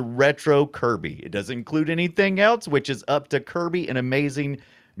includes the retro Kirby. It doesn't include anything else, which is up to Kirby, an amazing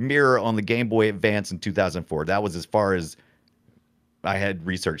mirror on the Game Boy Advance in 2004. That was as far as I had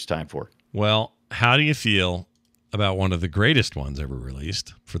research time for. Well, how do you feel about one of the greatest ones ever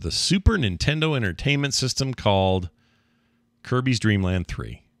released for the Super Nintendo Entertainment System called Kirby's Dream Land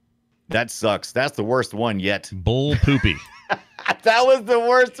 3? That sucks. That's the worst one yet. Bull poopy. That was the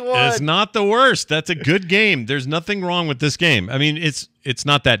worst one. It's not the worst. That's a good game. There's nothing wrong with this game. I mean, it's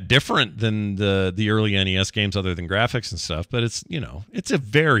not that different than the early NES games other than graphics and stuff, but it's a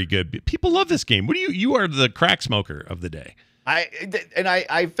very good. People love this game. You are the crack smoker of the day.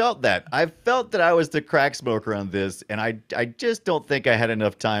 I felt that. I felt that I was the crack smoker on this, and I just don't think I had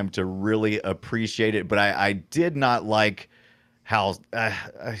enough time to really appreciate it, but I did not like how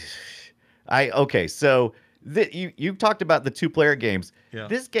okay, so You talked about the 2-player games. Yeah.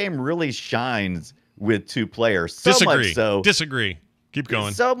 This game really shines with 2 players. So Disagree. much so. Disagree. Keep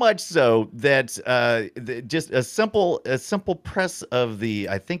going. So much so that just a simple press of the,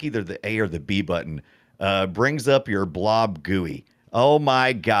 I think either the A or the B button brings up your blob GUI. Oh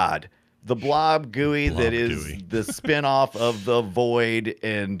my God. The blob GUI that is the spin-off of the Void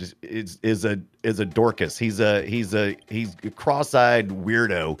and is a Dorcas. He's a cross-eyed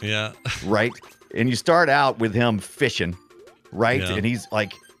weirdo. Yeah. Right? And you start out with him fishing, right? Yeah. And he's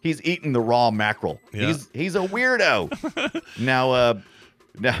eating the raw mackerel. Yeah. He's a weirdo. Now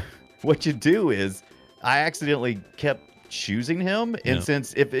what you do is I accidentally kept choosing him, and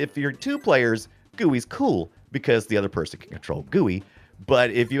since if you're 2 players, GUI's cool because the other person can control GUI.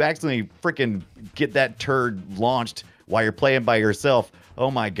 But if you accidentally freaking get that turd launched while you're playing by yourself, oh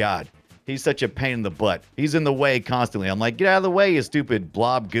my God, he's such a pain in the butt. He's in the way constantly. I'm like, get out of the way, you stupid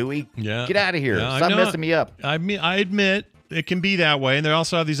blob GUI. Yeah. Get out of here. Yeah, Stop messing me up. I mean, I admit it can be that way, and they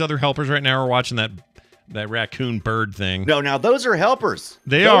also have these other helpers right now. We're watching that raccoon bird thing. No, now those are helpers.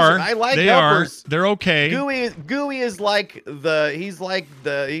 They are. I like they helpers. Are. They're okay. GUI is like he's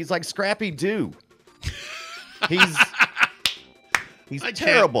like Scrappy Doo. He's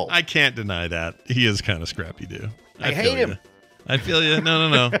terrible. I can't deny that. He is kind of Scrappy Doo. I hate him. I feel you.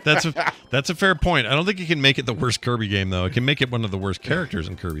 No. That's a fair point. I don't think it can make it the worst Kirby game, though. It can make it one of the worst characters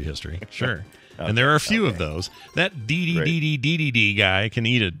in Kirby history. Sure. And there are a few of those. That DDDDDD guy can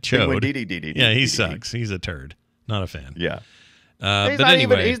eat a chode. Yeah, he sucks. He's a turd. Not a fan. Yeah.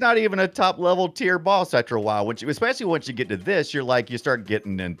 He's not even a top level tier boss after a while. Especially once you get to this, you start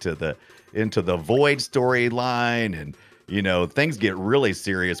getting into the Void storyline, and things get really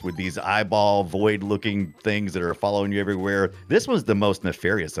serious with these eyeball void looking things that are following you everywhere. This one's the most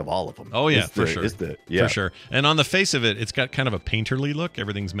nefarious of all of them. Oh yeah, for sure. For sure. And on the face of it, it's got kind of a painterly look.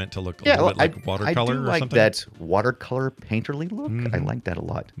 Everything's meant to look a little bit like watercolor. I do like that watercolor painterly look. I like that a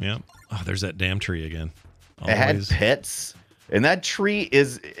lot. Yeah. Oh, there's that damn tree again. It had pets, and that tree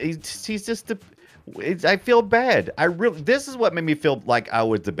he's just I feel bad. This is what made me feel like I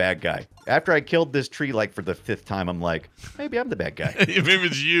was the bad guy. After I killed this tree for the 5th time, I'm like, maybe I'm the bad guy. It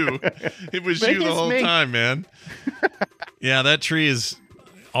was you. It was you the whole time, man. Yeah, that tree is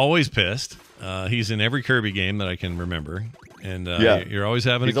always pissed. He's in every Kirby game that I can remember. And you're always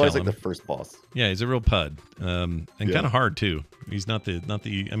having to kill him. He's always like the first boss. Yeah, he's a real pud. And kind of hard too. He's not the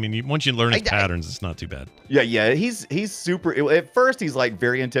I mean, once you learn his patterns, it's not too bad. Yeah, he's super. At first, he's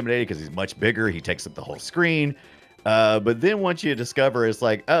very intimidating because he's much bigger. He takes up the whole screen. But then once you discover, it's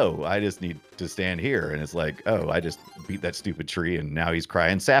like, oh, I just need to stand here. And it's like, oh, I just beat that stupid tree, and now he's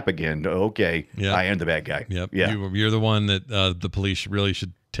crying sap again. Okay, I am the bad guy. Yep. Yeah. You're the one that the police really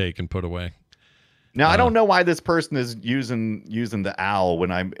should take and put away. Now, I don't know why this person is using the owl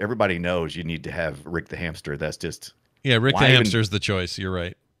when everybody knows you need to have Rick the hamster. That's just... Yeah, Rick the hamster's the choice. You're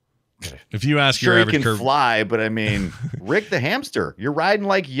right. If you ask sure your he average can fly, but I mean, Rick the hamster, you're riding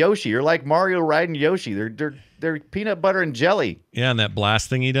like Yoshi. You're like Mario riding Yoshi. They're peanut butter and jelly. Yeah, and that blast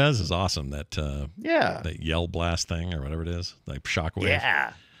thing he does is awesome. That that yell blast thing or whatever it is, like shockwave.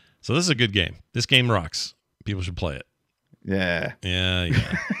 Yeah. So this is a good game. This game rocks. People should play it. Yeah.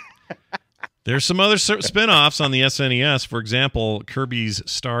 Yeah. There's some other spin-offs on the SNES. For example, Kirby's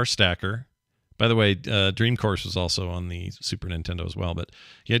Star Stacker. By the way, Dream Course was also on the Super Nintendo as well. But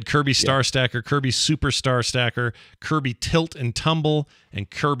you had Kirby Star Stacker, Kirby Super Star Stacker, Kirby Tilt and Tumble, and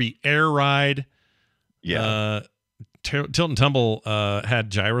Kirby Air Ride. Yeah. Tilt and Tumble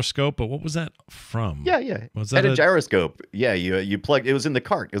had gyroscope, but what was that from? Yeah. Was that a gyroscope? Yeah, you plugged. It was in the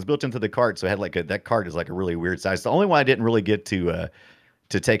cart. It was built into the cart, so it had that cart is like a really weird size. The only one I didn't really get to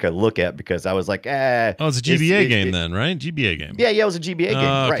take a look at because I was like, oh, it's a GBA game then, right? GBA game. Yeah, it was a GBA game.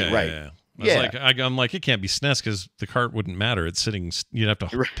 Okay, right. Yeah. I'm like, it can't be SNES because the cart wouldn't matter. It's sitting. You'd have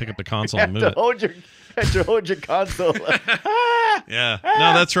to pick up the console and move it. Had to hold your console. Yeah,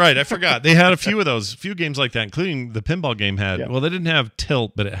 no, that's right. I forgot they had a few of those, few games like that, including the pinball game had. Yeah. Well, they didn't have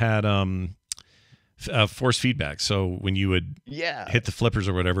tilt, but it had force feedback. So when you would hit the flippers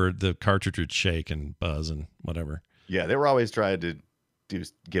or whatever, the cartridge would shake and buzz and whatever. Yeah, they were always trying to do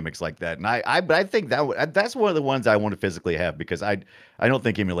gimmicks like that, and I think that's one of the ones I want to physically have because I don't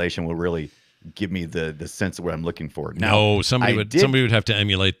think emulation will really give me the sense of what I'm looking for. Now, no, somebody would have to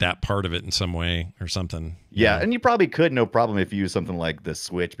emulate that part of it in some way or something. Yeah, and you probably could, no problem, if you use something like the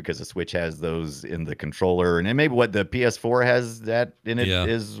Switch, because the Switch has those in the controller, and maybe what the PS4 has that in it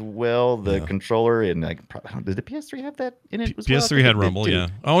as well. The controller, and like, did the PS3 have that in it as well? PS3 had Rumble, yeah.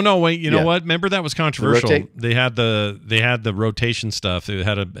 Oh no, wait, you know what? Remember that was controversial. They had the rotation stuff. They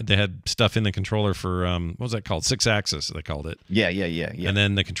had stuff in the controller for what was that called? 6-axis, they called it. Yeah. And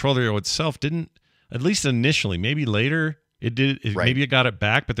then the controller itself didn't. At least initially, maybe later it did. Maybe it got it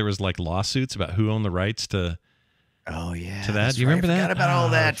back, but there was like lawsuits about who owned the rights to. Oh yeah, to that. Do you remember that? I forgot about all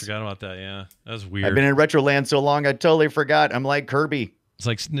that. I forgot about that. Yeah, that was weird. I've been in Retroland so long, I totally forgot. I'm like Kirby. It's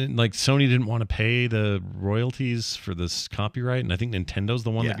like Sony didn't want to pay the royalties for this copyright, and I think Nintendo's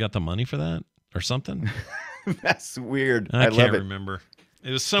the one that got the money for that or something. That's weird. I love can't it. remember. It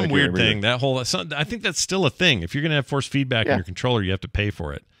was some weird thing. That whole. I think that's still a thing. If you're going to have force feedback in your controller, you have to pay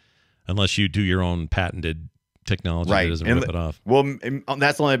for it, unless you do your own patented technology that doesn't rip it off. Well,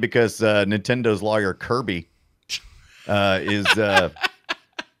 that's only because Nintendo's lawyer Kirby is.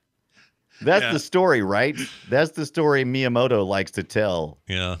 That's the story, right? That's the story Miyamoto likes to tell.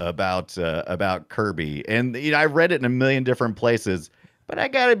 About Kirby, and I've read it in a million different places. But I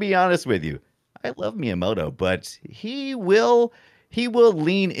got to be honest with you, I love Miyamoto, but he will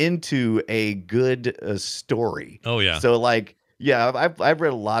lean into a good story. Oh yeah. So like, I've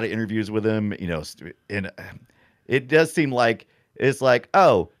read a lot of interviews with him. And it does seem like it's like,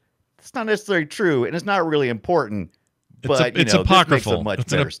 oh, it's not necessarily true, and it's not really important. But it's apocryphal. This makes a much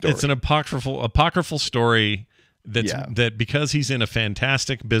better story. It's an apocryphal story that because he's in a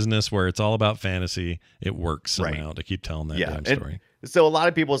fantastic business where it's all about fantasy, it works somehow to keep telling that damn story. So a lot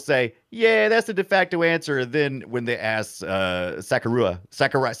of people say, yeah, that's the de facto answer. Then when they ask Sakurai,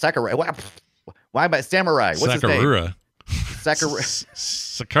 why am I Samurai? What's his name? Sakura.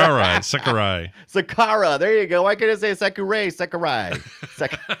 There you go. Why can't I say Sakurai?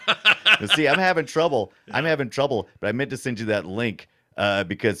 See, I'm having trouble. But I meant to send you that link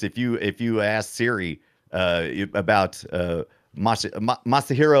because if you ask Siri about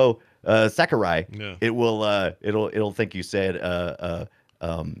Masahiro Sakurai, it'll think you said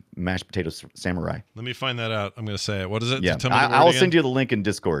mashed potatoes samurai. Let me find that out. I'm going to say it. What is it? Yeah, I'll send you the link in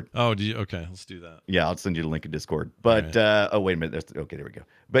Discord. Oh, okay, let's do that. Yeah, I'll send you the link in Discord. But oh, wait a minute. Okay, there we go.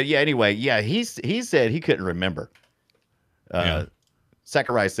 But yeah, anyway, he said he couldn't remember.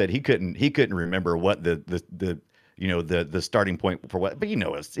 Sakurai said he couldn't remember what the starting point for what. But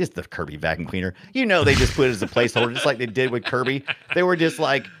it's the Kirby vacuum cleaner. They just put it as a placeholder, just like they did with Kirby. They were just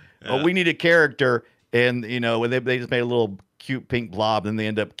like, oh, we need a character, and when they just made a little cute pink blob, then they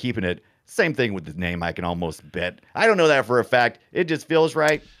end up keeping it. Same thing with the name, I can almost bet. I don't know that for a fact. It just feels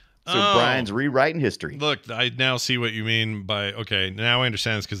right. So Brian's rewriting history. Look, I now see what you mean by, okay, now I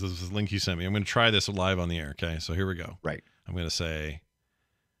understand this because this is the link you sent me. I'm going to try this live on the air, okay? So here we go. Right. I'm going to say,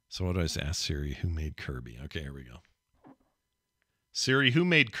 so what do I say? Ask Siri, who made Kirby? Okay, here we go. Siri, who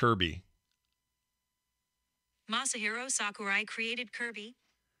made Kirby? Masahiro Sakurai created Kirby.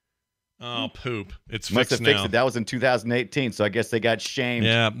 Oh, poop. It's Must fixed have fixed now. it. That was in 2018, so I guess they got shamed.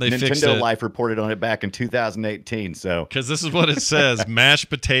 Yeah, they fixed it. Nintendo Life reported on it back in 2018, so. Because this is what it says.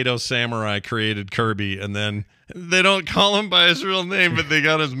 Mashed Potato Samurai created Kirby, and then they don't call him by his real name, but they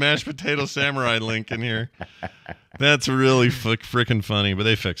got his Mashed Potato Samurai link in here. That's really freaking funny, but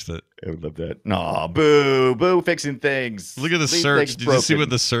they fixed it. I would love that. No, boo, fixing things. Look at the search. Did you see what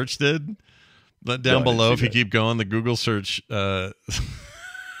the search did? Down below, if you keep going, the Google search...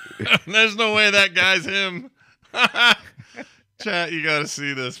 There's no way that guy's him. Chat, you got to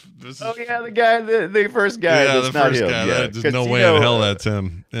see this. The guy, the first guy. Yeah, that's the not first him. guy. Yeah. There's no way in hell that's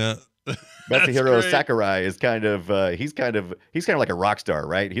him. Yeah. Masahiro Sakurai is kind of he's kind of like a rock star,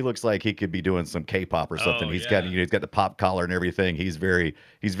 right? He looks like he could be doing some K-pop or something. He's got the pop collar and everything. He's very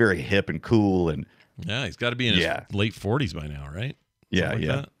hip and cool, and he's got to be in his late 40s by now, right? Yeah. He's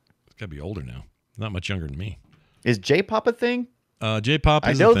got to be older now. Not much younger than me. Is J-pop a thing? J-pop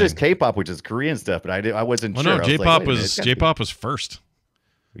is I know a there's thing. K-pop, which is Korean stuff, but I wasn't sure. No, I J-pop was like, J-pop was first.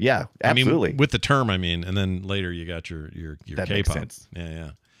 Yeah, absolutely. I mean, with the term, and then later you got your that K-pop. Makes sense.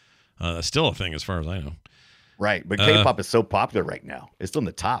 Yeah. Still a thing as far as I know. Right, but K-pop is so popular right now. It's still in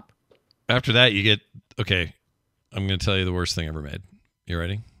the top. After that, you get okay. I'm going to tell you the worst thing ever made. You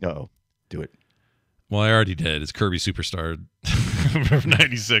ready? Uh-oh. Do it. Well, I already did. It's Kirby Superstar from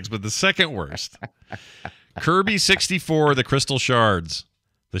 '96, but the second worst. Kirby 64, the Crystal Shards.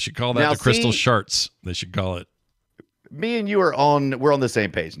 They should call that the Crystal Sharts. They should call it. Me and you we're on the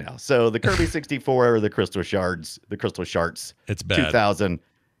same page now. So the Kirby 64 or the Crystal Shards, the Crystal Sharts. It's bad. 2000.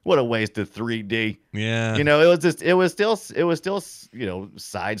 What a waste of 3D. Yeah. It was still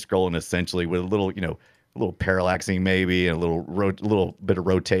side scrolling essentially with a little parallaxing maybe and a little bit of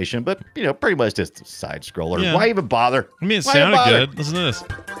rotation, but pretty much just side scroller. Yeah. Why even bother? I mean, it sounded good. Listen to this.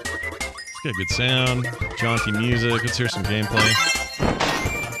 It's got good sound, jaunty music. Let's hear some gameplay.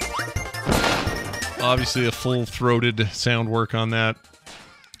 Obviously, a full-throated sound work on that.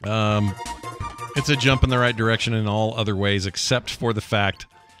 It's a jump in the right direction in all other ways, except for the fact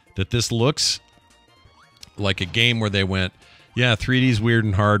that this looks like a game where they went, yeah, 3D's weird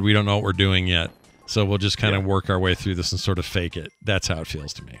and hard. We don't know what we're doing yet. So we'll just kind of work our way through this and sort of fake it. That's how it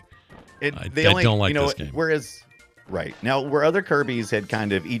feels to me. I don't like this game. Whereas, right now, where other Kirby's had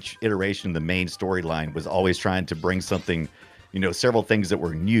kind of each iteration, the main storyline was always trying to bring something, several things that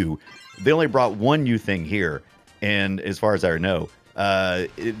were new. They only brought one new thing here, and as far as I know,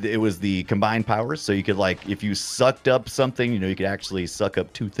 it was the combined powers. So you could, like, if you sucked up something, you could actually suck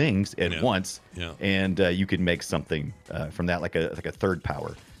up two things at once, and you could make something from that, like a third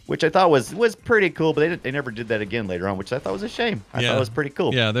power, which I thought was pretty cool. But they never did that again later on, which I thought was a shame. I thought it was pretty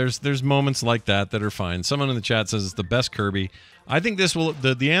cool. Yeah, there's moments like that are fine. Someone in the chat says it's the best Kirby. I think this will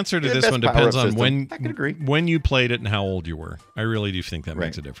the answer to this one depends on when you played it and how old you were. I really do think that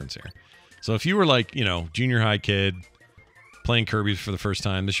makes a difference here. So if you were like, junior high kid playing Kirby for the first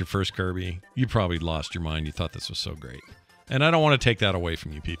time, this is your first Kirby, you probably lost your mind. You thought this was so great. And I don't want to take that away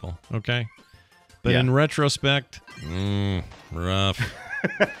from you people, okay? But in retrospect, rough.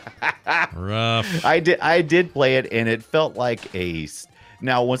 Rough. I did play it, and it felt like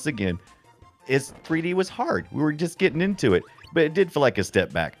now, once again, 3D was hard. We were just getting into it, but it did feel like a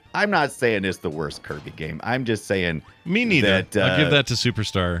step back. I'm not saying it's the worst Kirby game. I'm just saying me neither. I'll give that to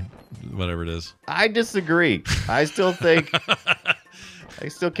Superstar, whatever it is. I disagree. I still think I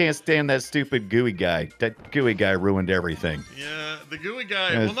still can't stand that stupid gooey guy. That gooey guy ruined everything. Yeah, the gooey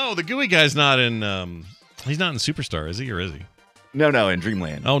guy. Well, no, the gooey guy's not in. He's not in Superstar, is he, or is he? No, in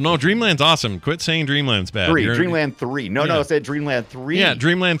Dreamland. Oh, no, Dreamland's awesome. Quit saying Dreamland's bad. Dreamland 3. No, I said Dreamland 3. Yeah,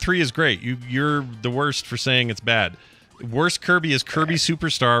 Dreamland 3 is great. You're the worst for saying it's bad. Worst Kirby is Kirby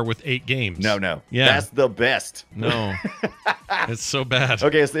Superstar with 8 games. No. Yeah. That's the best. No. It's so bad.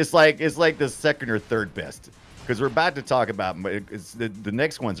 Okay, it's like the second or third best. Because we're about to talk about the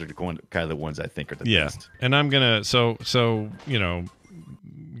next ones are kind of the ones I think are the best. And I'm going to,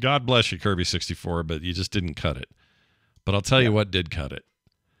 God bless you, Kirby 64, but you just didn't cut it. But I'll tell you what did cut it.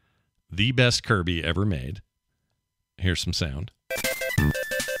 The best Kirby ever made. Here's some sound.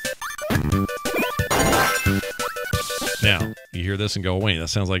 Now, you hear this and go, wait, that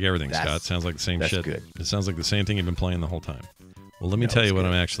sounds like everything, Scott. Sounds like the same shit. Good. It sounds like the same thing you've been playing the whole time. Well, let me tell you what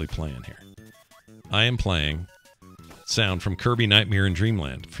I'm actually playing here. I am playing sound from Kirby Nightmare in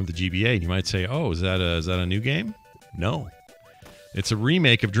Dreamland from the GBA. You might say, oh, is that a new game? No. It's a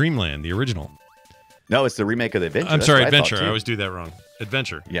remake of Dreamland, the original. No, it's the remake of the Adventure. I'm sorry, Adventure. I always do that wrong.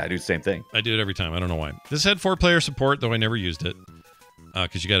 Adventure. Yeah, I do the same thing. I do it every time. I don't know why. This had 4-player support, though I never used it.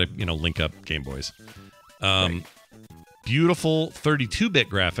 Because you got to, link up Game Boys. Beautiful 32-bit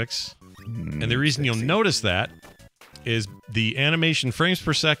graphics. And the reason you'll notice that is the animation frames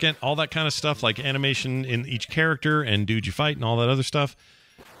per second, all that kind of stuff, like animation in each character and dude you fight and all that other stuff.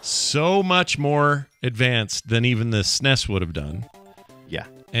 So much more advanced than even the SNES would have done. Yeah.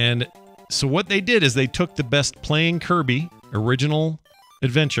 And so what they did is they took the best playing Kirby, original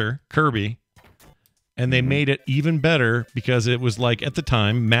adventure, Kirby, and they made it even better because it was, like, at the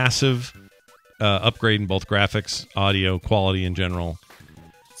time, massive upgrade in both graphics, audio, quality in general.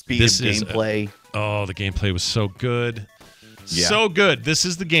 Speed of gameplay. The gameplay was so good. Yeah. So good. This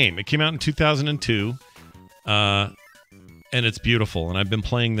is the game. It came out in 2002, and it's beautiful. And I've been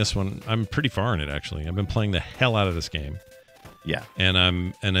playing this one. I'm pretty far in it, actually. I've been playing the hell out of this game. Yeah.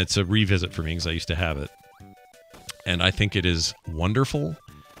 And it's a revisit for me because I used to have it. And I think it is wonderful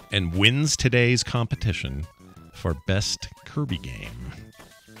and wins today's competition for best Kirby game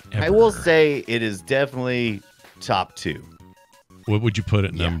ever. I will say it is definitely top 2. What would you put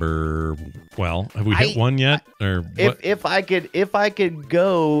at number? Well, have we hit one yet? Or what? If I could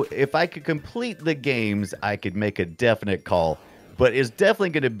complete the games, I could make a definite call. But it's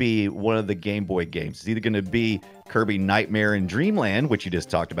definitely going to be one of the Game Boy games. It's either going to be Kirby Nightmare in Dreamland, which you just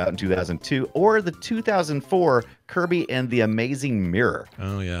talked about in 2002, or the 2004 Kirby and the Amazing Mirror.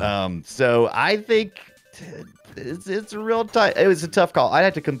 Oh yeah. So I think it's a real tight. It was a tough call. I'd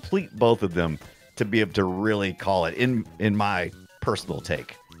have to complete both of them to be able to really call it in my personal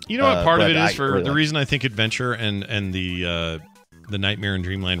take. You know what part of it is for the reason I think Adventure and the Nightmare in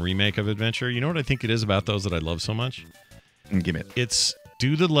Dreamland remake of Adventure. You know what I think it is about those that I love so much? Give it. It's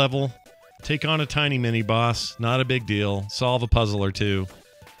do the level, take on a tiny mini boss, not a big deal, solve a puzzle or two,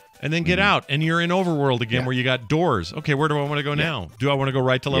 and then get out, and you're in Overworld again where you got doors. Okay, where do I want to go now? Do I want to go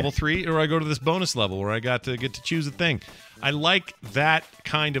right to level 3, or I go to this bonus level where I got to get to choose a thing? I like that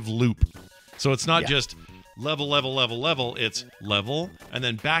kind of loop. So it's not just level, it's level, and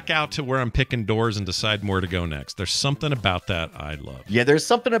then back out to where I'm picking doors and decide where to go next. There's something about that I love. Yeah, there's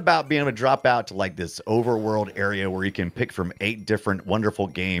something about being able to drop out to like this overworld area where you can pick from 8 different wonderful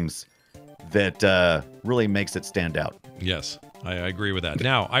games that really makes it stand out. Yes, I agree with that.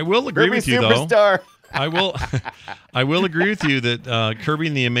 Now, I will agree Kirby with you, Superstar. I will I will agree with you that Kirby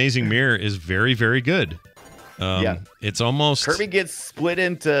and the Amazing Mirror is very, very good. Yeah. It's almost Kirby gets split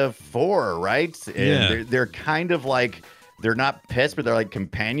into 4, right? And Yeah. they're kind of like, they're not pets, but they're like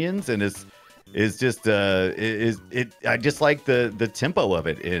companions, and is just I just like the tempo of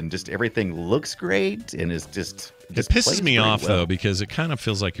it, and just everything looks great, and it's just it plays pisses me pretty off well. though, because it kind of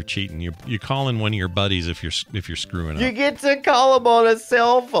feels like you're cheating. You call in one of your buddies if you're screwing up. You get to call them on a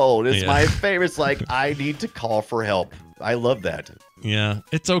cell phone. It's Yeah. my favorite. It's like, I need to call for help. I love that. Yeah,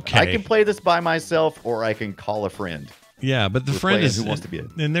 it's okay. I can play this by myself, or I can call a friend. Yeah, but the We're friend playing is Who Wants to Be It.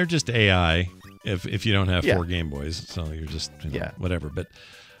 and they're just AI if you don't have Yeah. 4 Game Boys, so you're just Yeah. whatever. But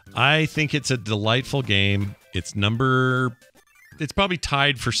I think it's a delightful game. It's probably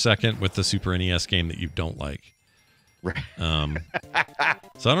tied for second with the Super NES game that you don't like. Right.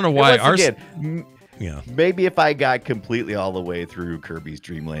 So I don't know why Once ours. again, Yeah, maybe if I got completely all the way through Kirby's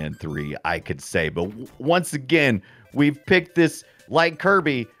Dream Land 3, I could say. But once again, we've picked this, like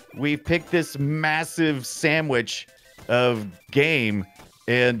Kirby, we've picked this massive sandwich of game,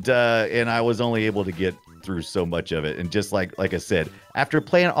 and I was only able to get through so much of it. And just like I said, after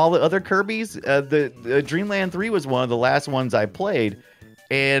playing all the other Kirby's, the Dreamland 3 was one of the last ones I played,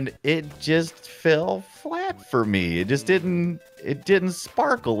 and it just fell flat for me. It just didn't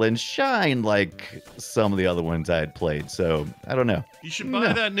sparkle and shine like some of the other ones I had played. So I don't know. you should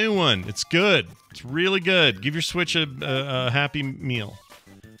buy that new one. It's good. It's really good. Give your Switch a Happy Meal.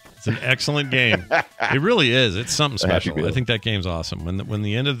 It's an excellent game. It really is. It's something A Happy special. Meal. I think that game's awesome. When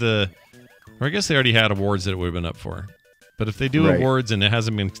the end of the, or I guess they already had awards that it would have been up for. But if they do Right. awards and it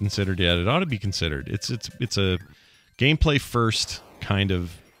hasn't been considered yet, it ought to be considered. It's a gameplay first kind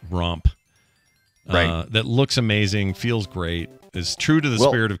of romp. Right. That looks amazing, feels great, is true to the Well-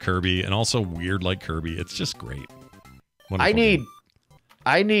 spirit of Kirby, and also weird like Kirby. It's just great. Wonderful I game.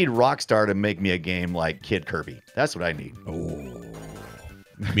 need Rockstar to make me a game like Kid Kirby. That's what I need.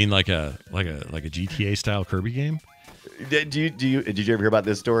 You mean like a GTA style Kirby game? Did you ever hear about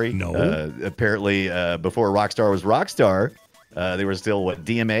this story? No. Apparently, before Rockstar was Rockstar, they were still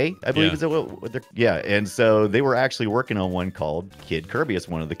DMA, I believe Yeah. is that what they're, yeah. And so they were actually working on one called Kid Kirby. It's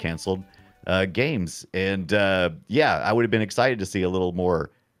one of the canceled games, and I would have been excited to see a little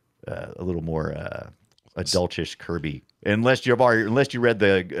more adultish Kirby. Unless you read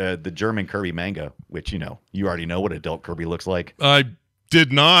the German Kirby manga, which you already know what adult Kirby looks like. I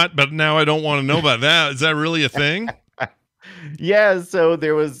did not, but now I don't want to know about that. Is that really a thing? Yeah, so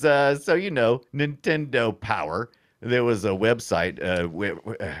there was Nintendo Power. There was a website,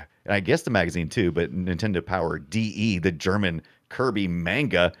 and I guess the magazine too, but Nintendo Power DE, the German Kirby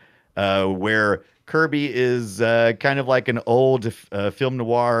manga, where Kirby is kind of like an old film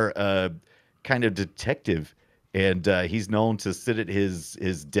noir kind of detective, and he's known to sit at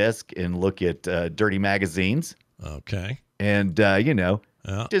his desk and look at dirty magazines, Okay. and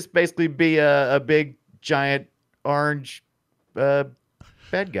Yeah. just basically be a big giant orange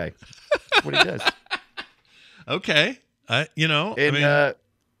bad guy. That's what he does. Okay. And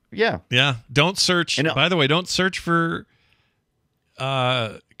yeah. Don't search. And, by the way, don't search for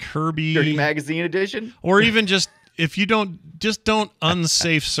Kirby Dirty Magazine edition. or even just if you don't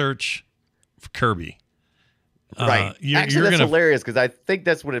unsafe search for Kirby. Right. You're Actually, that's gonna hilarious because I think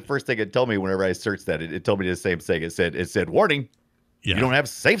that's what the first thing it told me whenever I searched that. It told me the same thing. It said, warning, yeah. you don't have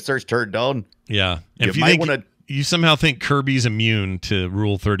safe search turned on. Yeah. You If you might think wanna- you somehow think Kirby's immune to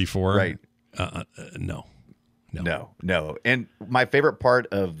Rule 34, Right. No. No. And my favorite part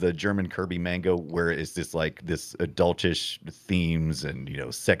of the German Kirby manga, where it's just like this adultish themes and,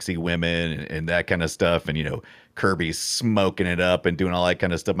 sexy women and that kind of stuff. And, Kirby smoking it up and doing all that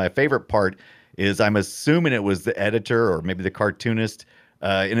kind of stuff. My favorite part is I'm assuming it was the editor or maybe the cartoonist.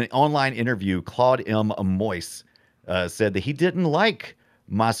 In an online interview, Claude M. Moyse said that he didn't like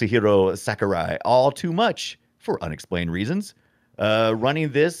Masahiro Sakurai all too much for unexplained reasons.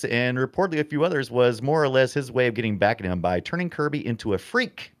 Running this and reportedly a few others was more or less his way of getting back at him by turning Kirby into a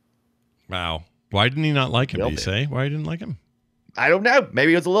freak. Wow. Why didn't he not like him? Well, Did he say why he didn't like him? I don't know.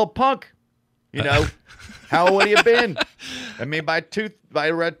 Maybe he was a little punk. How old would he have been? I mean, by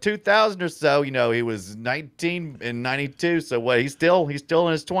around 2000 or so, he was 19 and 92. So what? He's still in his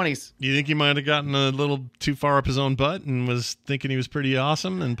 20s. You think he might have gotten a little too far up his own butt and was thinking he was pretty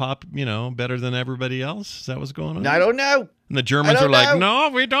awesome and better than everybody else? Is that what's going on? I don't know. And the Germans I were don't like, know.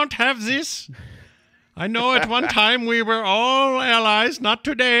 no, we don't have this. I know at one time we were all allies, not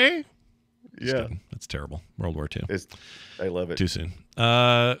today. Just Yeah. kidding. That's terrible. World War II. I love it. Too soon.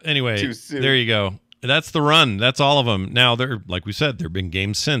 Anyway, Too soon. there you go. That's the run. That's all of them. Now, like we said, there have been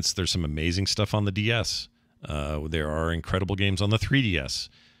games since. There's some amazing stuff on the DS. There are incredible games on the 3DS.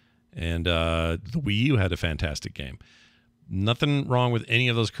 And the Wii U had a fantastic game. Nothing wrong with any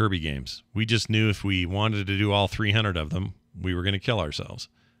of those Kirby games. We just knew if we wanted to do all 300 of them, we were going to kill ourselves.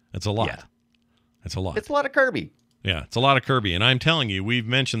 It's a lot. Yeah. It's a lot. It's a lot of Kirby. Yeah, it's a lot of Kirby. And I'm telling you, we've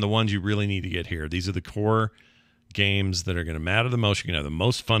mentioned the ones you really need to get here. These are the core games that are going to matter the most. You're going to have the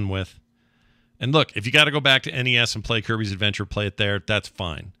most fun with. And look, if you got to go back to NES and play Kirby's Adventure, play it there. That's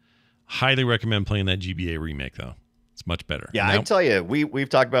fine. Highly recommend playing that GBA remake, though. It's much better. Yeah, I tell you, we've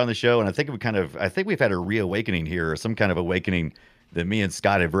talked about on the show, and I think we've had a reawakening here, or some kind of awakening that me and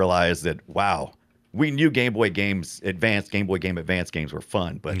Scott have realized that, wow, we knew Game Boy Game Advance games were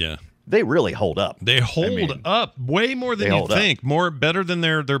fun, but yeah, they really hold up. They hold up way more than you think. Better than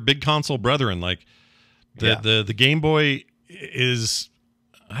their big console brethren. Like the Game Boy is,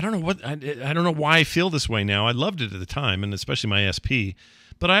 I don't know why I feel this way now. I loved it at the time, and especially my SP,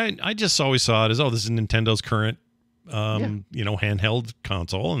 but I just always saw it as, oh, this is Nintendo's current handheld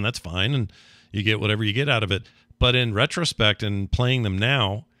console, and that's fine, and you get whatever you get out of it. But in retrospect and playing them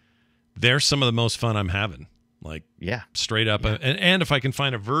now, they're some of the most fun I'm having. Like, straight up. Yeah. And if I can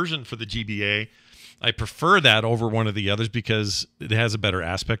find a version for the GBA, I prefer that over one of the others because it has a better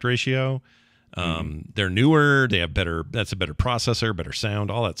aspect ratio. They're newer. They have that's a better processor, better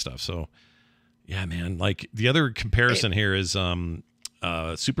sound, all that stuff. So, yeah, man. Like, the other comparison here is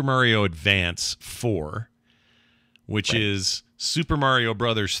Super Mario Advance 4, which is Super Mario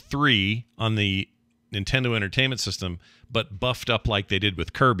Brothers 3 on the Nintendo Entertainment System, but buffed up like they did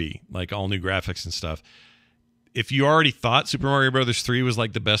with Kirby, like all new graphics and stuff. If you already thought Super Mario Brothers 3 was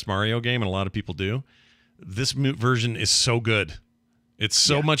like the best Mario game, and a lot of people do, this version is so good. It's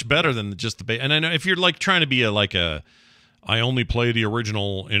so much better than just the base. And I know if you're like trying to be I only play the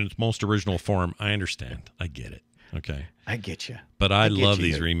original in its most original form, I understand. I get it. Okay. I get you. But I love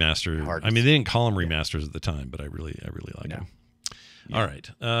these remastered. I mean, they didn't call them remasters at the time, but I really like them. Yeah. All right.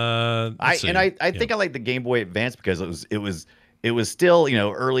 I think I like the Game Boy Advance because it was still,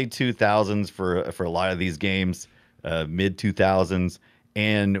 early 2000s for a lot of these games, mid 2000s,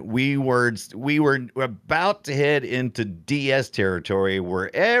 and we were about to head into DS territory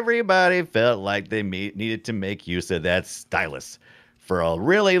where everybody felt like they needed to make use of that stylus. For a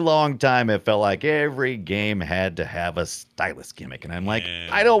really long time, it felt like every game had to have a stylus gimmick, and I'm like,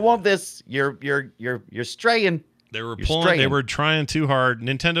 I don't want this. You're straying. They were trying too hard.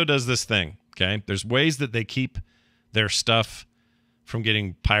 Nintendo does this thing. Okay, there's ways that they keep their stuff from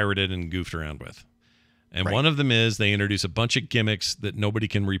getting pirated and goofed around with, and one of them is they introduce a bunch of gimmicks that nobody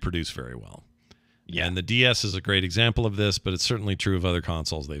can reproduce very well. Yeah, and the DS is a great example of this, but it's certainly true of other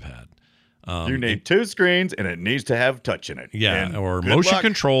consoles they've had. You need two screens, and it needs to have touch in it. Yeah, or motion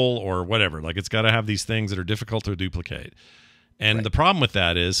control or whatever. Like, it's got to have these things that are difficult to duplicate. And the problem with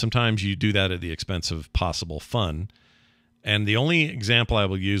that is sometimes you do that at the expense of possible fun. And the only example I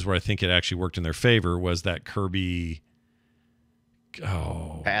will use where I think it actually worked in their favor was that Kirby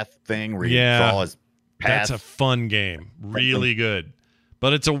path thing where you draw his path. That's a fun game. Really good.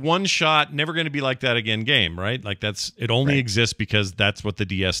 But it's a one-shot, never going to be like that again game, right? Like, it only exists because that's what the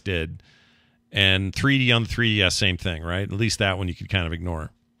DS did. And 3D on the 3DS, same thing, right? At least that one you could kind of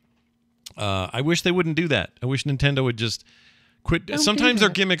ignore. I wish they wouldn't do that. I wish Nintendo would just quit. Sometimes their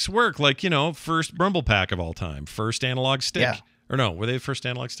gimmicks work, like, first Rumble Pack of all time, first analog stick. Yeah. Or no, were they the first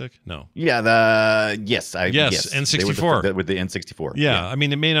analog stick? No. Yeah, yes, N64. With the N64. Yeah, I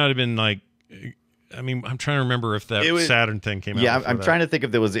mean, it may not have been like, I'm trying to remember if that Saturn thing came out. Yeah, I'm trying to think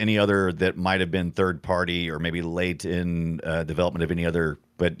if there was any other that might have been third party or maybe late in development of any other.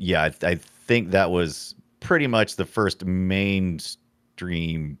 But yeah, I think that was pretty much the first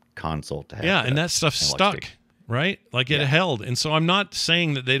mainstream console to have. Yeah, and that stuff stuck, right? Like, it held. And so I'm not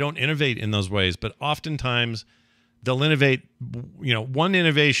saying that they don't innovate in those ways, but oftentimes they'll innovate, one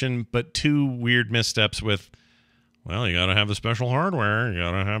innovation, but two weird missteps with, well, you got to have the special hardware. You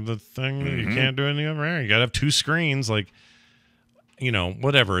got to have the thing that you can't do any other. You got to have two screens. Like,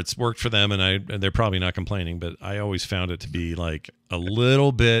 whatever. It's worked for them, and they're probably not complaining. But I always found it to be like a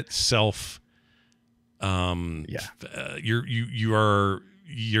little bit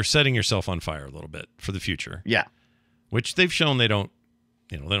you're setting yourself on fire a little bit for the future. Yeah, which they've shown they don't.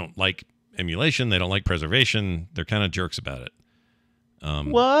 They don't like emulation. They don't like preservation. They're kind of jerks about it.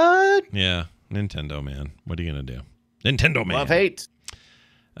 What? Yeah, Nintendo, man. What are you gonna do? Nintendo, man. Love hate.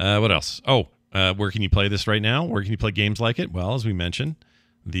 What else? Oh, where can you play this right now? Where can you play games like it? Well, as we mentioned,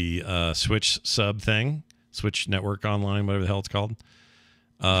 the Switch sub thing, Switch Network Online, whatever the hell it's called,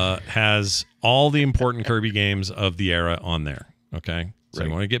 has all the important Kirby games of the era on there. Okay, so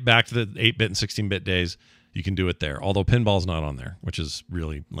you want to get back to the 8-bit and 16-bit days, you can do it there. Although Pinball's not on there, which is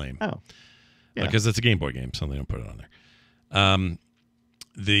really lame. Oh, yeah. Because it's a Game Boy game, so they don't put it on there.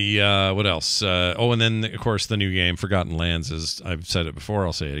 What else? And then of course the new game, Forgotten Lands, is, I've said it before,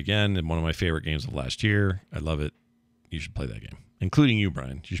 I'll say it again, and one of my favorite games of last year. I love it. You should play that game, including you,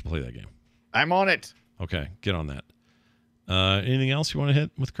 Brian. You should play that game. I'm on it. Okay, get on that. Anything else you want to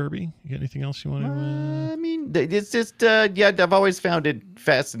hit with Kirby? You got anything else you want to? I mean, it's just I've always found it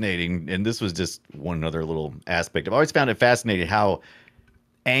fascinating, and this was just one other little aspect. I've always found it fascinating how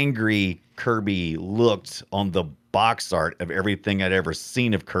angry Kirby looked on the box art of everything I'd ever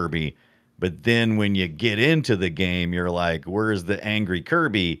seen of Kirby. But then when you get into the game, you're like, where's the angry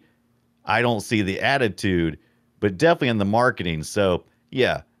Kirby? I don't see the attitude, but definitely in the marketing. So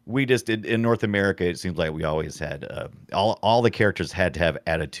yeah, we just in North America, it seems like we always had all the characters had to have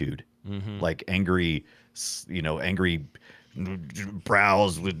attitude, like angry, angry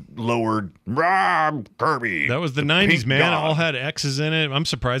brows with lowered Kirby. That was the 90s, man. God. All had X's in it. I'm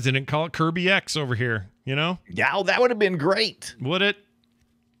surprised they didn't call it Kirby X over here, Yeah, that would have been great. Would it?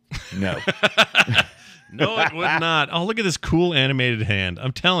 No. No, it would not. Oh, look at this cool animated hand.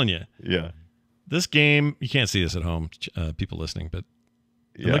 I'm telling you. Yeah. This game, you can't see this at home, people listening, but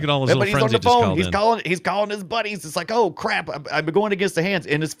yeah. Look at all his little friends he just called in. He's calling his buddies. It's like, oh, crap, I've been going against the hands.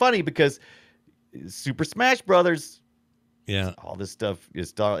 And it's funny because Super Smash Brothers, yeah, all this stuff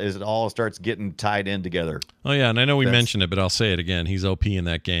it all starts getting tied in together. Oh yeah, and I know we mentioned it, but I'll say it again. He's OP in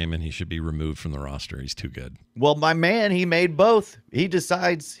that game, and he should be removed from the roster. He's too good. Well, my man, he made both. He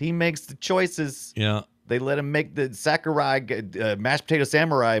decides. He makes the choices. Yeah. They let him make the Sakurai, mashed potato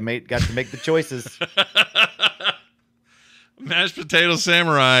samurai got to make the choices. Mashed Potato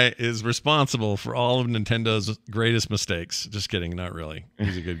Samurai is responsible for all of Nintendo's greatest mistakes. Just kidding, not really.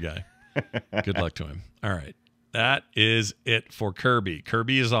 He's a good guy. Good luck to him. All right. That is it for Kirby.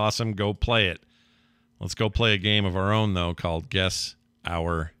 Kirby is awesome. Go play it. Let's go play a game of our own, though, called Guess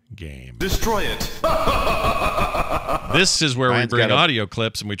Our Game. Destroy it. This is where Ryan's we bring audio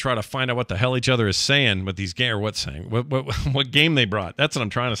clips and we try to find out what the hell each other is saying with these games, or what's saying, what game they brought. That's what I'm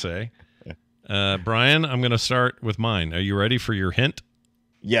trying to say. Brian, I'm going to start with mine. Are you ready for your hint?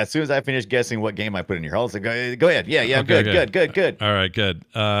 Yeah, as soon as I finish guessing what game I put in your house, go ahead. Yeah, Okay, good. All right, good.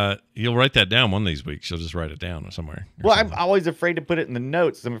 You'll write that down one of these weeks. You'll just write it down somewhere. Well, I'm always afraid to put it in the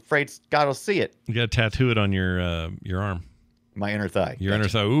notes. I'm afraid Scott will see it. You got to tattoo it on your arm. My inner thigh. Your inner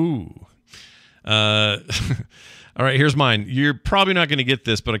thigh. Ooh. All right, here's mine. You're probably not going to get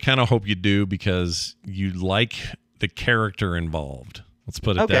this, but I kind of hope you do because you like the character involved. Let's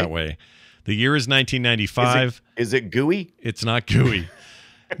put it that way. The year is 1995. Is it gooey? It's not gooey.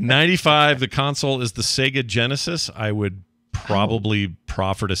 95, the console is the Sega Genesis. I would probably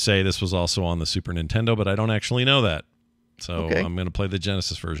proffer to say this was also on the Super Nintendo, but I don't actually know that. So I'm going to play the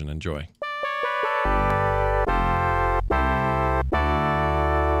Genesis version. Enjoy.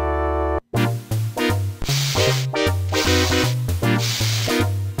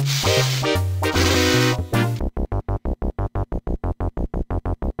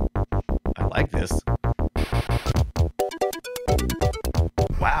 I like this.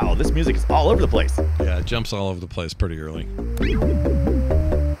 Wow, this music is all over the place. Yeah, it jumps all over the place pretty early.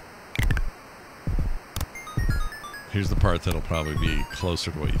 Here's the part that'll probably be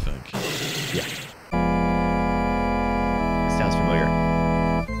closer to what you think. Yeah. Sounds familiar.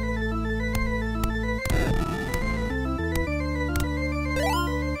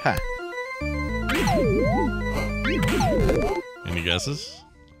 Huh. Any guesses?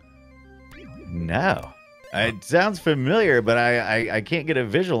 No. It sounds familiar, but I can't get a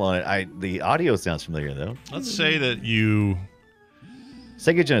visual on it. The audio sounds familiar though. Let's say that you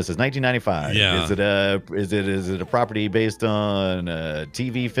Sega Genesis, 1995. Yeah. Is it a property based on a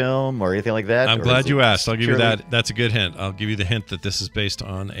TV film or anything like that? I'm glad you asked. I'll give you that. That's a good hint. I'll give you the hint that this is based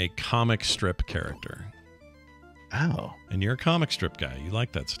on a comic strip character. Oh. And you're a comic strip guy. You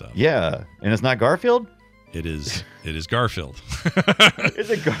like that stuff. Yeah. And it's not Garfield? It is Garfield. Is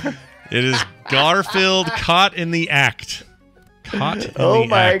it Garfield? It is Garfield caught in the act. Caught in the act. Oh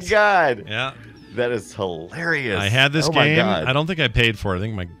my God. Yeah. That is hilarious. I had this game. My God. I don't think I paid for it. I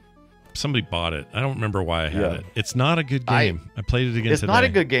think somebody bought it. I don't remember why I had it. It's not a good game. I played it again today. It's not a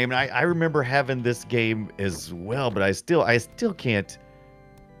good game. And I remember having this game as well, but I still can't.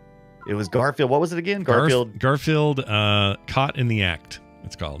 It was Garfield. What was it again? Garfield. Garfield caught in the act.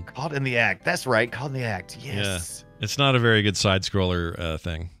 It's called. Caught in the Act. That's right. Caught in the Act. Yes. Yeah. It's not a very good side scroller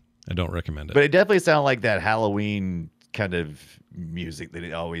thing. I don't recommend it. But it definitely sounded like that Halloween kind of music that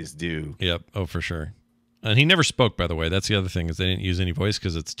they always do. Yep. Oh, for sure. And he never spoke, by the way. That's the other thing, is they didn't use any voice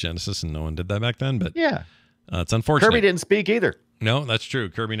because it's Genesis and no one did that back then. But yeah, it's unfortunate. Kirby didn't speak either. No, that's true.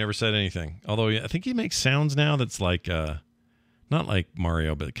 Kirby never said anything. Although I think he makes sounds now that's like Not like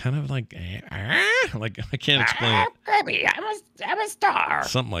Mario, but kind of like I can't explain it. Kirby, I'm a star.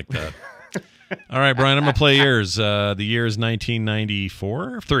 Something like that. All right, Brian, I'm gonna play yours. The year is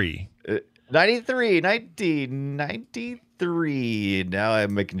 1994, 3. 1993. Now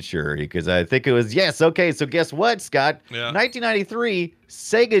I'm making sure because I think it was yes. Okay, so guess what, Scott? Yeah. 1993,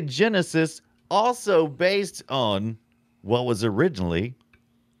 Sega Genesis, also based on what was originally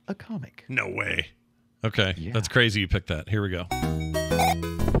a comic. No way. Okay, Yeah. that's crazy. You picked that. Here we go. What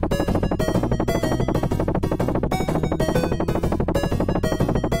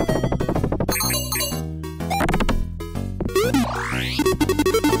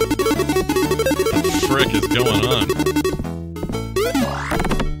the frick is going on?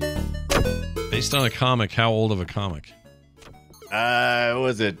 Based on a comic. How old of a comic?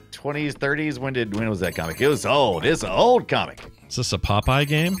 Was it 20s, 30s? When was that comic? It was old. It's an old comic. Is this a Popeye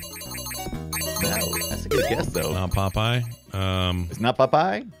game? No, that's a good guess though. Not Popeye. It's not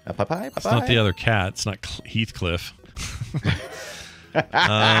Popeye. Popeye. It's not the other cat. It's not Heathcliff.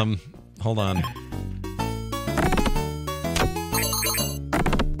 Hold on.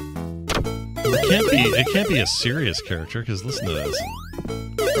 It can't be a serious character because listen to this.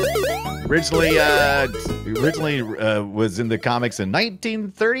 Originally was in the comics in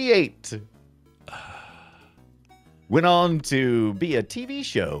 1938. Went on to be a TV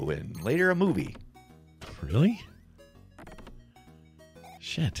show and later a movie. Really?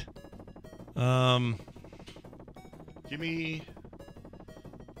 Shit. Give me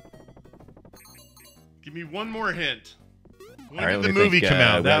one more hint. When did the movie come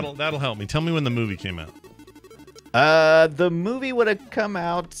out? That'll help me. Tell me when the movie came out. The movie would have come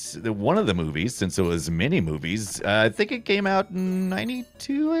out. One of the movies, since it was many movies. I think it came out in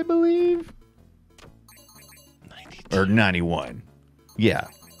 92, I believe, 92. or 91. Yeah,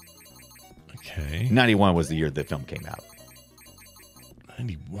 Okay. 91 was the year the film came out.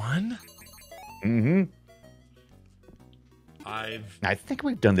 91? Mm-hmm. I think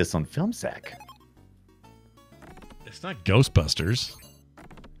we've done this on Film Sack. It's not Ghostbusters.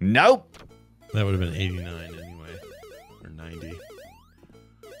 Nope. That would have been 89 anyway. Or 90.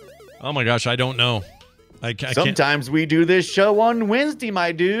 Oh my gosh, I don't know. I can't. Sometimes we do this show on Wednesday,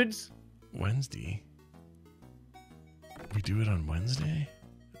 my dudes. Wednesday? We do it on Wednesday?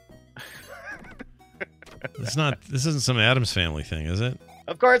 This isn't some Addams Family thing, is it?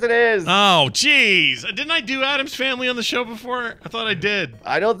 Of course it is. Oh, jeez. Didn't I do Addams Family on the show before? I thought I did.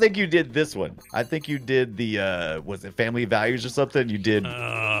 I don't think you did this one. I think you did the, was it Family Values or something? You did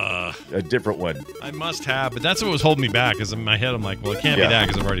a different one. I must have, but that's what was holding me back. Because in my head, I'm like, well, it can't be that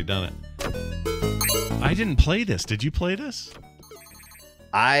because I've already done it. I didn't play this. Did you play this?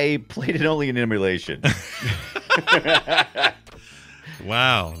 I played it only in emulation.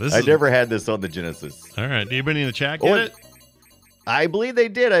 Wow. I never had this on the Genesis. All right. Anybody in the chat get it? I believe they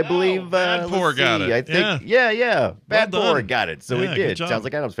did. I believe Bad Poor got it. I think, yeah. Bad Well Poor done. got it. So Yeah, we good did. job. Sounds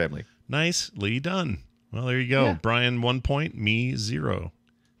like Addams Family. Nicely done. Well, there you go. Yeah. Brian 1 point, me 0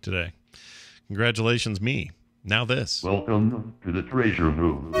 today. Congratulations, me. Now this. Welcome to the treasure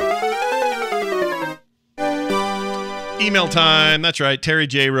room. Email time. That's right. Terry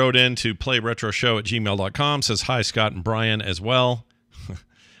J wrote in to playretroshow@gmail.com. Says hi, Scott and Brian as well.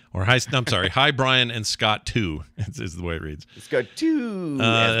 Or hi, I'm sorry. Hi, Brian and Scott too. Is the way it reads. Let's go to as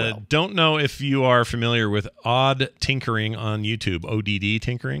well. Don't know if you are familiar with Odd Tinkering on YouTube. ODD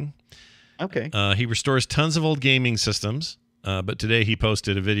Tinkering. Okay. He restores tons of old gaming systems. But today he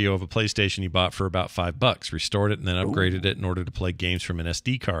posted a video of a PlayStation he bought for about $5. Restored it and then upgraded it in order to play games from an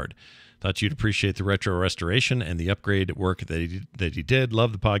SD card. Thought you'd appreciate the retro restoration and the upgrade work that he did.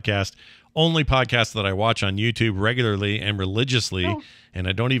 Love the podcast. Only podcast that I watch on YouTube regularly and religiously, and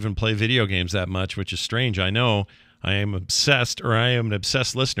I don't even play video games that much, which is strange. I know I am obsessed, or I am an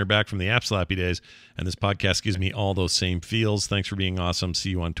obsessed listener back from the App Slappy days, and this podcast gives me all those same feels. Thanks for being awesome. See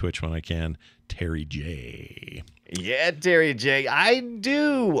you on Twitch when I can. Terry J. Yeah, Terry J. I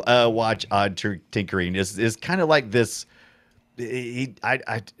do watch Odd Tinkering. Is kind of like this.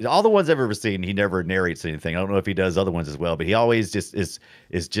 All the ones I've ever seen, he never narrates anything. I don't know if he does other ones as well, but he always just is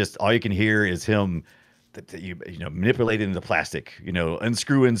just all you can hear is him, manipulating the plastic,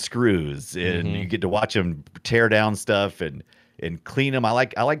 unscrewing screws, and you get to watch him tear down stuff and clean them. I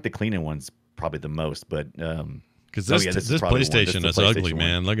like the cleaning ones probably the most, but because this PlayStation is ugly,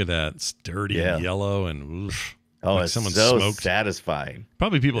 man. Look at that, it's dirty and yellow and. Oof. Oh, like it's someone so smoked. satisfying.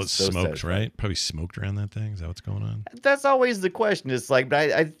 Probably people that so smoked, satisfying. right? Probably smoked around that thing. Is that what's going on? That's always the question. It's like,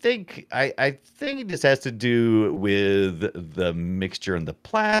 but I think it just has to do with the mixture in the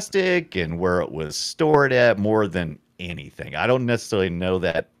plastic and where it was stored at more than anything. I don't necessarily know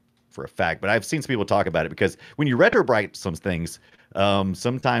that for a fact, but I've seen some people talk about it because when you retrobrite some things,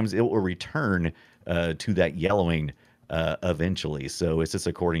 sometimes it will return to that yellowing eventually. So it's just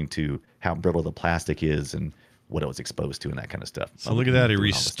according to how brittle the plastic is and what it was exposed to and that kind of stuff. So look at that. He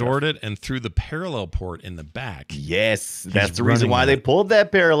restored it and threw the parallel port in the back. Yes, that's the reason why they pulled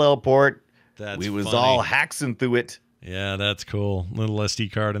that parallel port. We was funny. all haxing through it. Yeah, that's cool. Little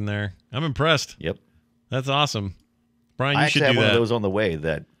SD card in there. I'm impressed. Yep. That's awesome. Brian, you I should actually have do one that. of those on the way.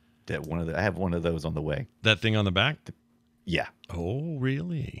 I have one of those on the way. That thing on the back? Yeah. Oh,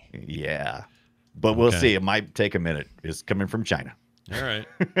 really? Yeah. But we'll see. It might take a minute. It's coming from China. All right.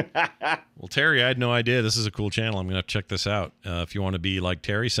 Well, Terry, I had no idea. This is a cool channel. I'm going to check this out. If you want to be like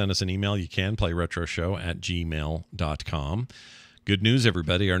Terry, send us an email. You can playretroshow@gmail.com. Good news,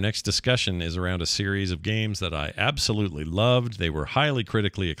 everybody. Our next discussion is around a series of games that I absolutely loved. They were highly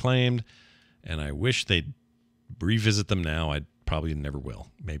critically acclaimed, and I wish they'd revisit them now. I probably never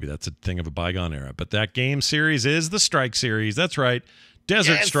will. Maybe that's a thing of a bygone era. But that game series is the Strike series. That's right.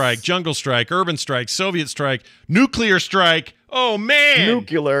 Desert Strike, Jungle Strike, Urban Strike, Soviet Strike, Nuclear Strike. Oh, man.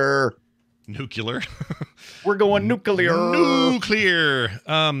 Nuclear. We're going nuclear. Nuclear.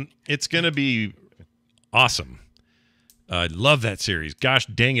 It's going to be awesome. I love that series. Gosh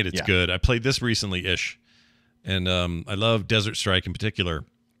dang it, it's good. I played this recently-ish, and I love Desert Strike in particular.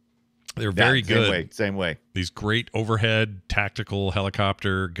 They're very good. Same way. These great overhead tactical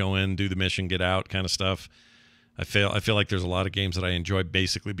helicopter, go in, do the mission, get out kind of stuff. I feel like there's a lot of games that I enjoy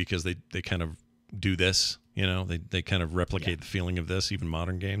basically because they kind of do this. You know, they kind of replicate the feeling of this, even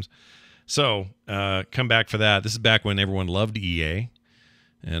modern games. So come back for that. This is back when everyone loved EA.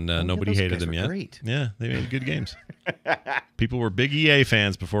 And nobody hated them yet. Great. Yeah, they made good games. People were big EA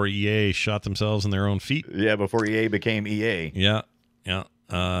fans before EA shot themselves in their own feet. Yeah, before EA became EA. Yeah.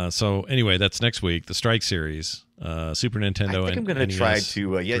 So anyway, that's next week. The Strike series, Super Nintendo. I think I'm going to try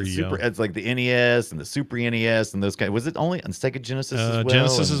to it's like the NES and the Super NES and those kind. Was it only on Sega Genesis as well?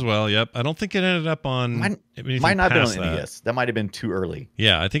 Genesis as well. Yep. I don't think it ended up on. Might not have been on NES. That might have been too early.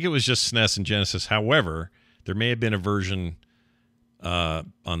 Yeah, I think it was just SNES and Genesis. However, there may have been a version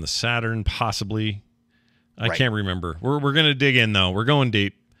on the Saturn, possibly. I can't remember. We're going to dig in though. We're going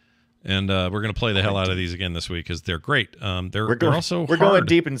deep, and we're going to play the hell out of these again this week because they're great. They're also we're going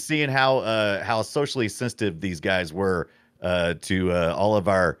deep and seeing how socially sensitive these guys were to all of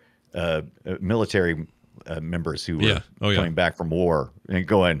our military members who were coming back from war and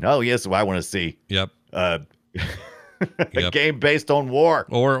going, oh yes, well, I want to see. Yep. A game based on war,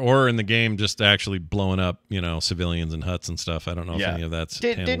 or in the game just actually blowing up, civilians and huts and stuff. I don't know if any of that's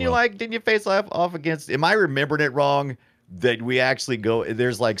didn't you face off against? Am I remembering it wrong? That we actually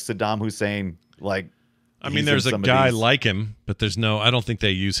there's like Saddam Hussein, like. I mean, there's a guy like him, but there's no. I don't think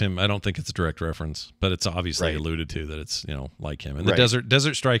they use him. I don't think it's a direct reference, but it's obviously alluded to that it's like him. And the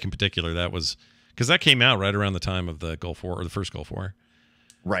Desert Strike in particular, that was because that came out right around the time of the Gulf War or the first Gulf War.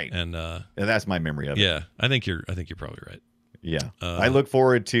 Right, and that's my memory of it. Yeah, I think you're probably right. Yeah, I look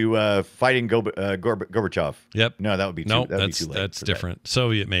forward to fighting Gorbachev. Yep. No, that would be too late. That's different.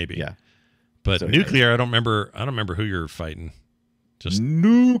 Soviet maybe. Yeah, but Soviet nuclear. Maybe. I don't remember who you're fighting. Just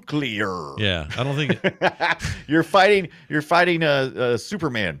nuclear. Yeah, I don't think you're fighting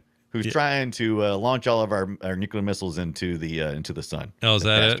Superman, who's trying to launch all of our nuclear missiles into the sun. Oh, is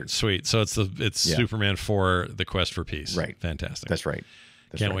that it? Sweet. So it's Superman 4: The Quest for Peace. Right. Fantastic. That's right.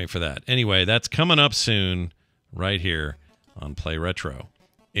 Can't wait for that. Anyway, that's coming up soon, right here on Play Retro.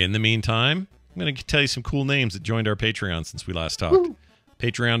 In the meantime, I'm going to tell you some cool names that joined our Patreon since we last talked. Woo.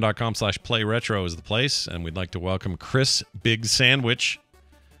 Patreon.com/playretro is the place, and we'd like to welcome Chris Big Sandwich.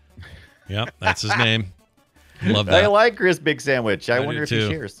 Yep, that's his name. Love that. I like Chris Big Sandwich. I wonder if he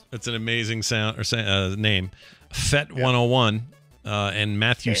shares. It's an amazing name. Fet 101 and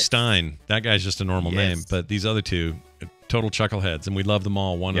Matthew Stein. That guy's just a normal name, but these other two, total chuckleheads, and we love them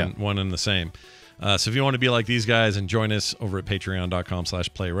all. One and the same. So if you want to be like these guys and join us over at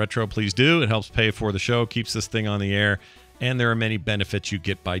patreon.com/playretro, please do. It helps pay for the show, keeps this thing on the air, and there are many benefits you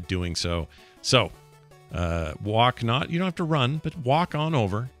get by doing so. So you don't have to run, but walk on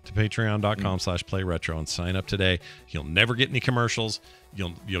over to patreon.com/playretro and sign up today. You'll never get any commercials.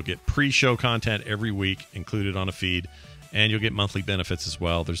 You'll get pre-show content every week included on a feed, and you'll get monthly benefits as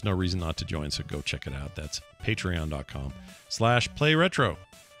well. There's no reason not to join, so go check it out. That's patreon.com/playretro.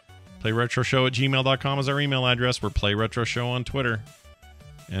 PlayRetroShow@gmail.com is our email address. We're PlayRetroShow on Twitter.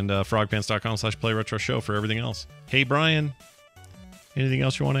 And frogpants.com/PlayRetroShow for everything else. Hey, Brian, anything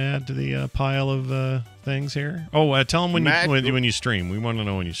else you want to add to the pile of things here? Oh, tell them when you stream. We want to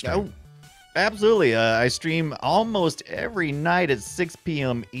know when you stream. Absolutely. I stream almost every night at 6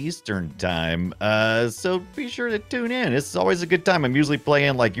 p.m. Eastern time. So be sure to tune in. It's always a good time. I'm usually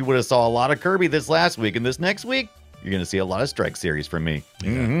playing, like, you would have saw a lot of Kirby this last week, and this next week, you're going to see a lot of Strike Series from me.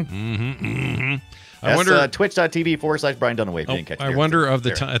 I wonder twitch.tv/Brian Dunaway. I wonder at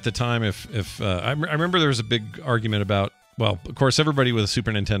the time if I remember there was a big argument about, well, of course, everybody with a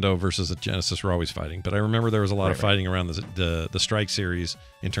Super Nintendo versus a Genesis were always fighting, but I remember there was a lot of fighting around the Strike Series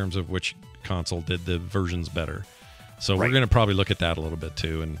in terms of which console did the versions better. So we're going to probably look at that a little bit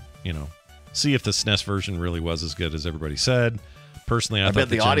too, and see if the SNES version really was as good as everybody said. Personally, I thought bet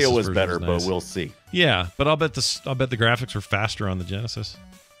the audio Genesis was version better, nice. but we'll see. Yeah, but I'll bet the graphics were faster on the Genesis.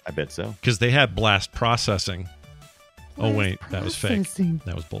 I bet so. Because they had blast processing. Oh wait, that was fake.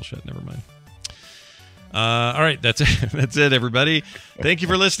 That was bullshit. Never mind. All right, that's it. That's it, everybody. Thank you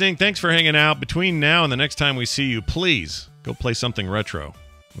for listening. Thanks for hanging out. Between now and the next time we see you, please go play something retro.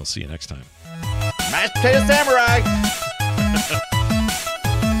 We'll see you next time. Mashed Potato Samurai!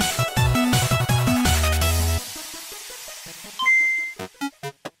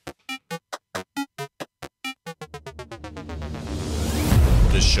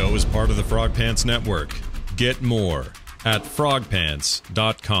 This show is part of the Frog Pants Network. Get more at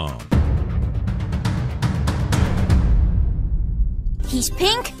frogpants.com. He's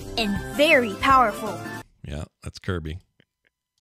pink and very powerful. Yeah, that's Kirby.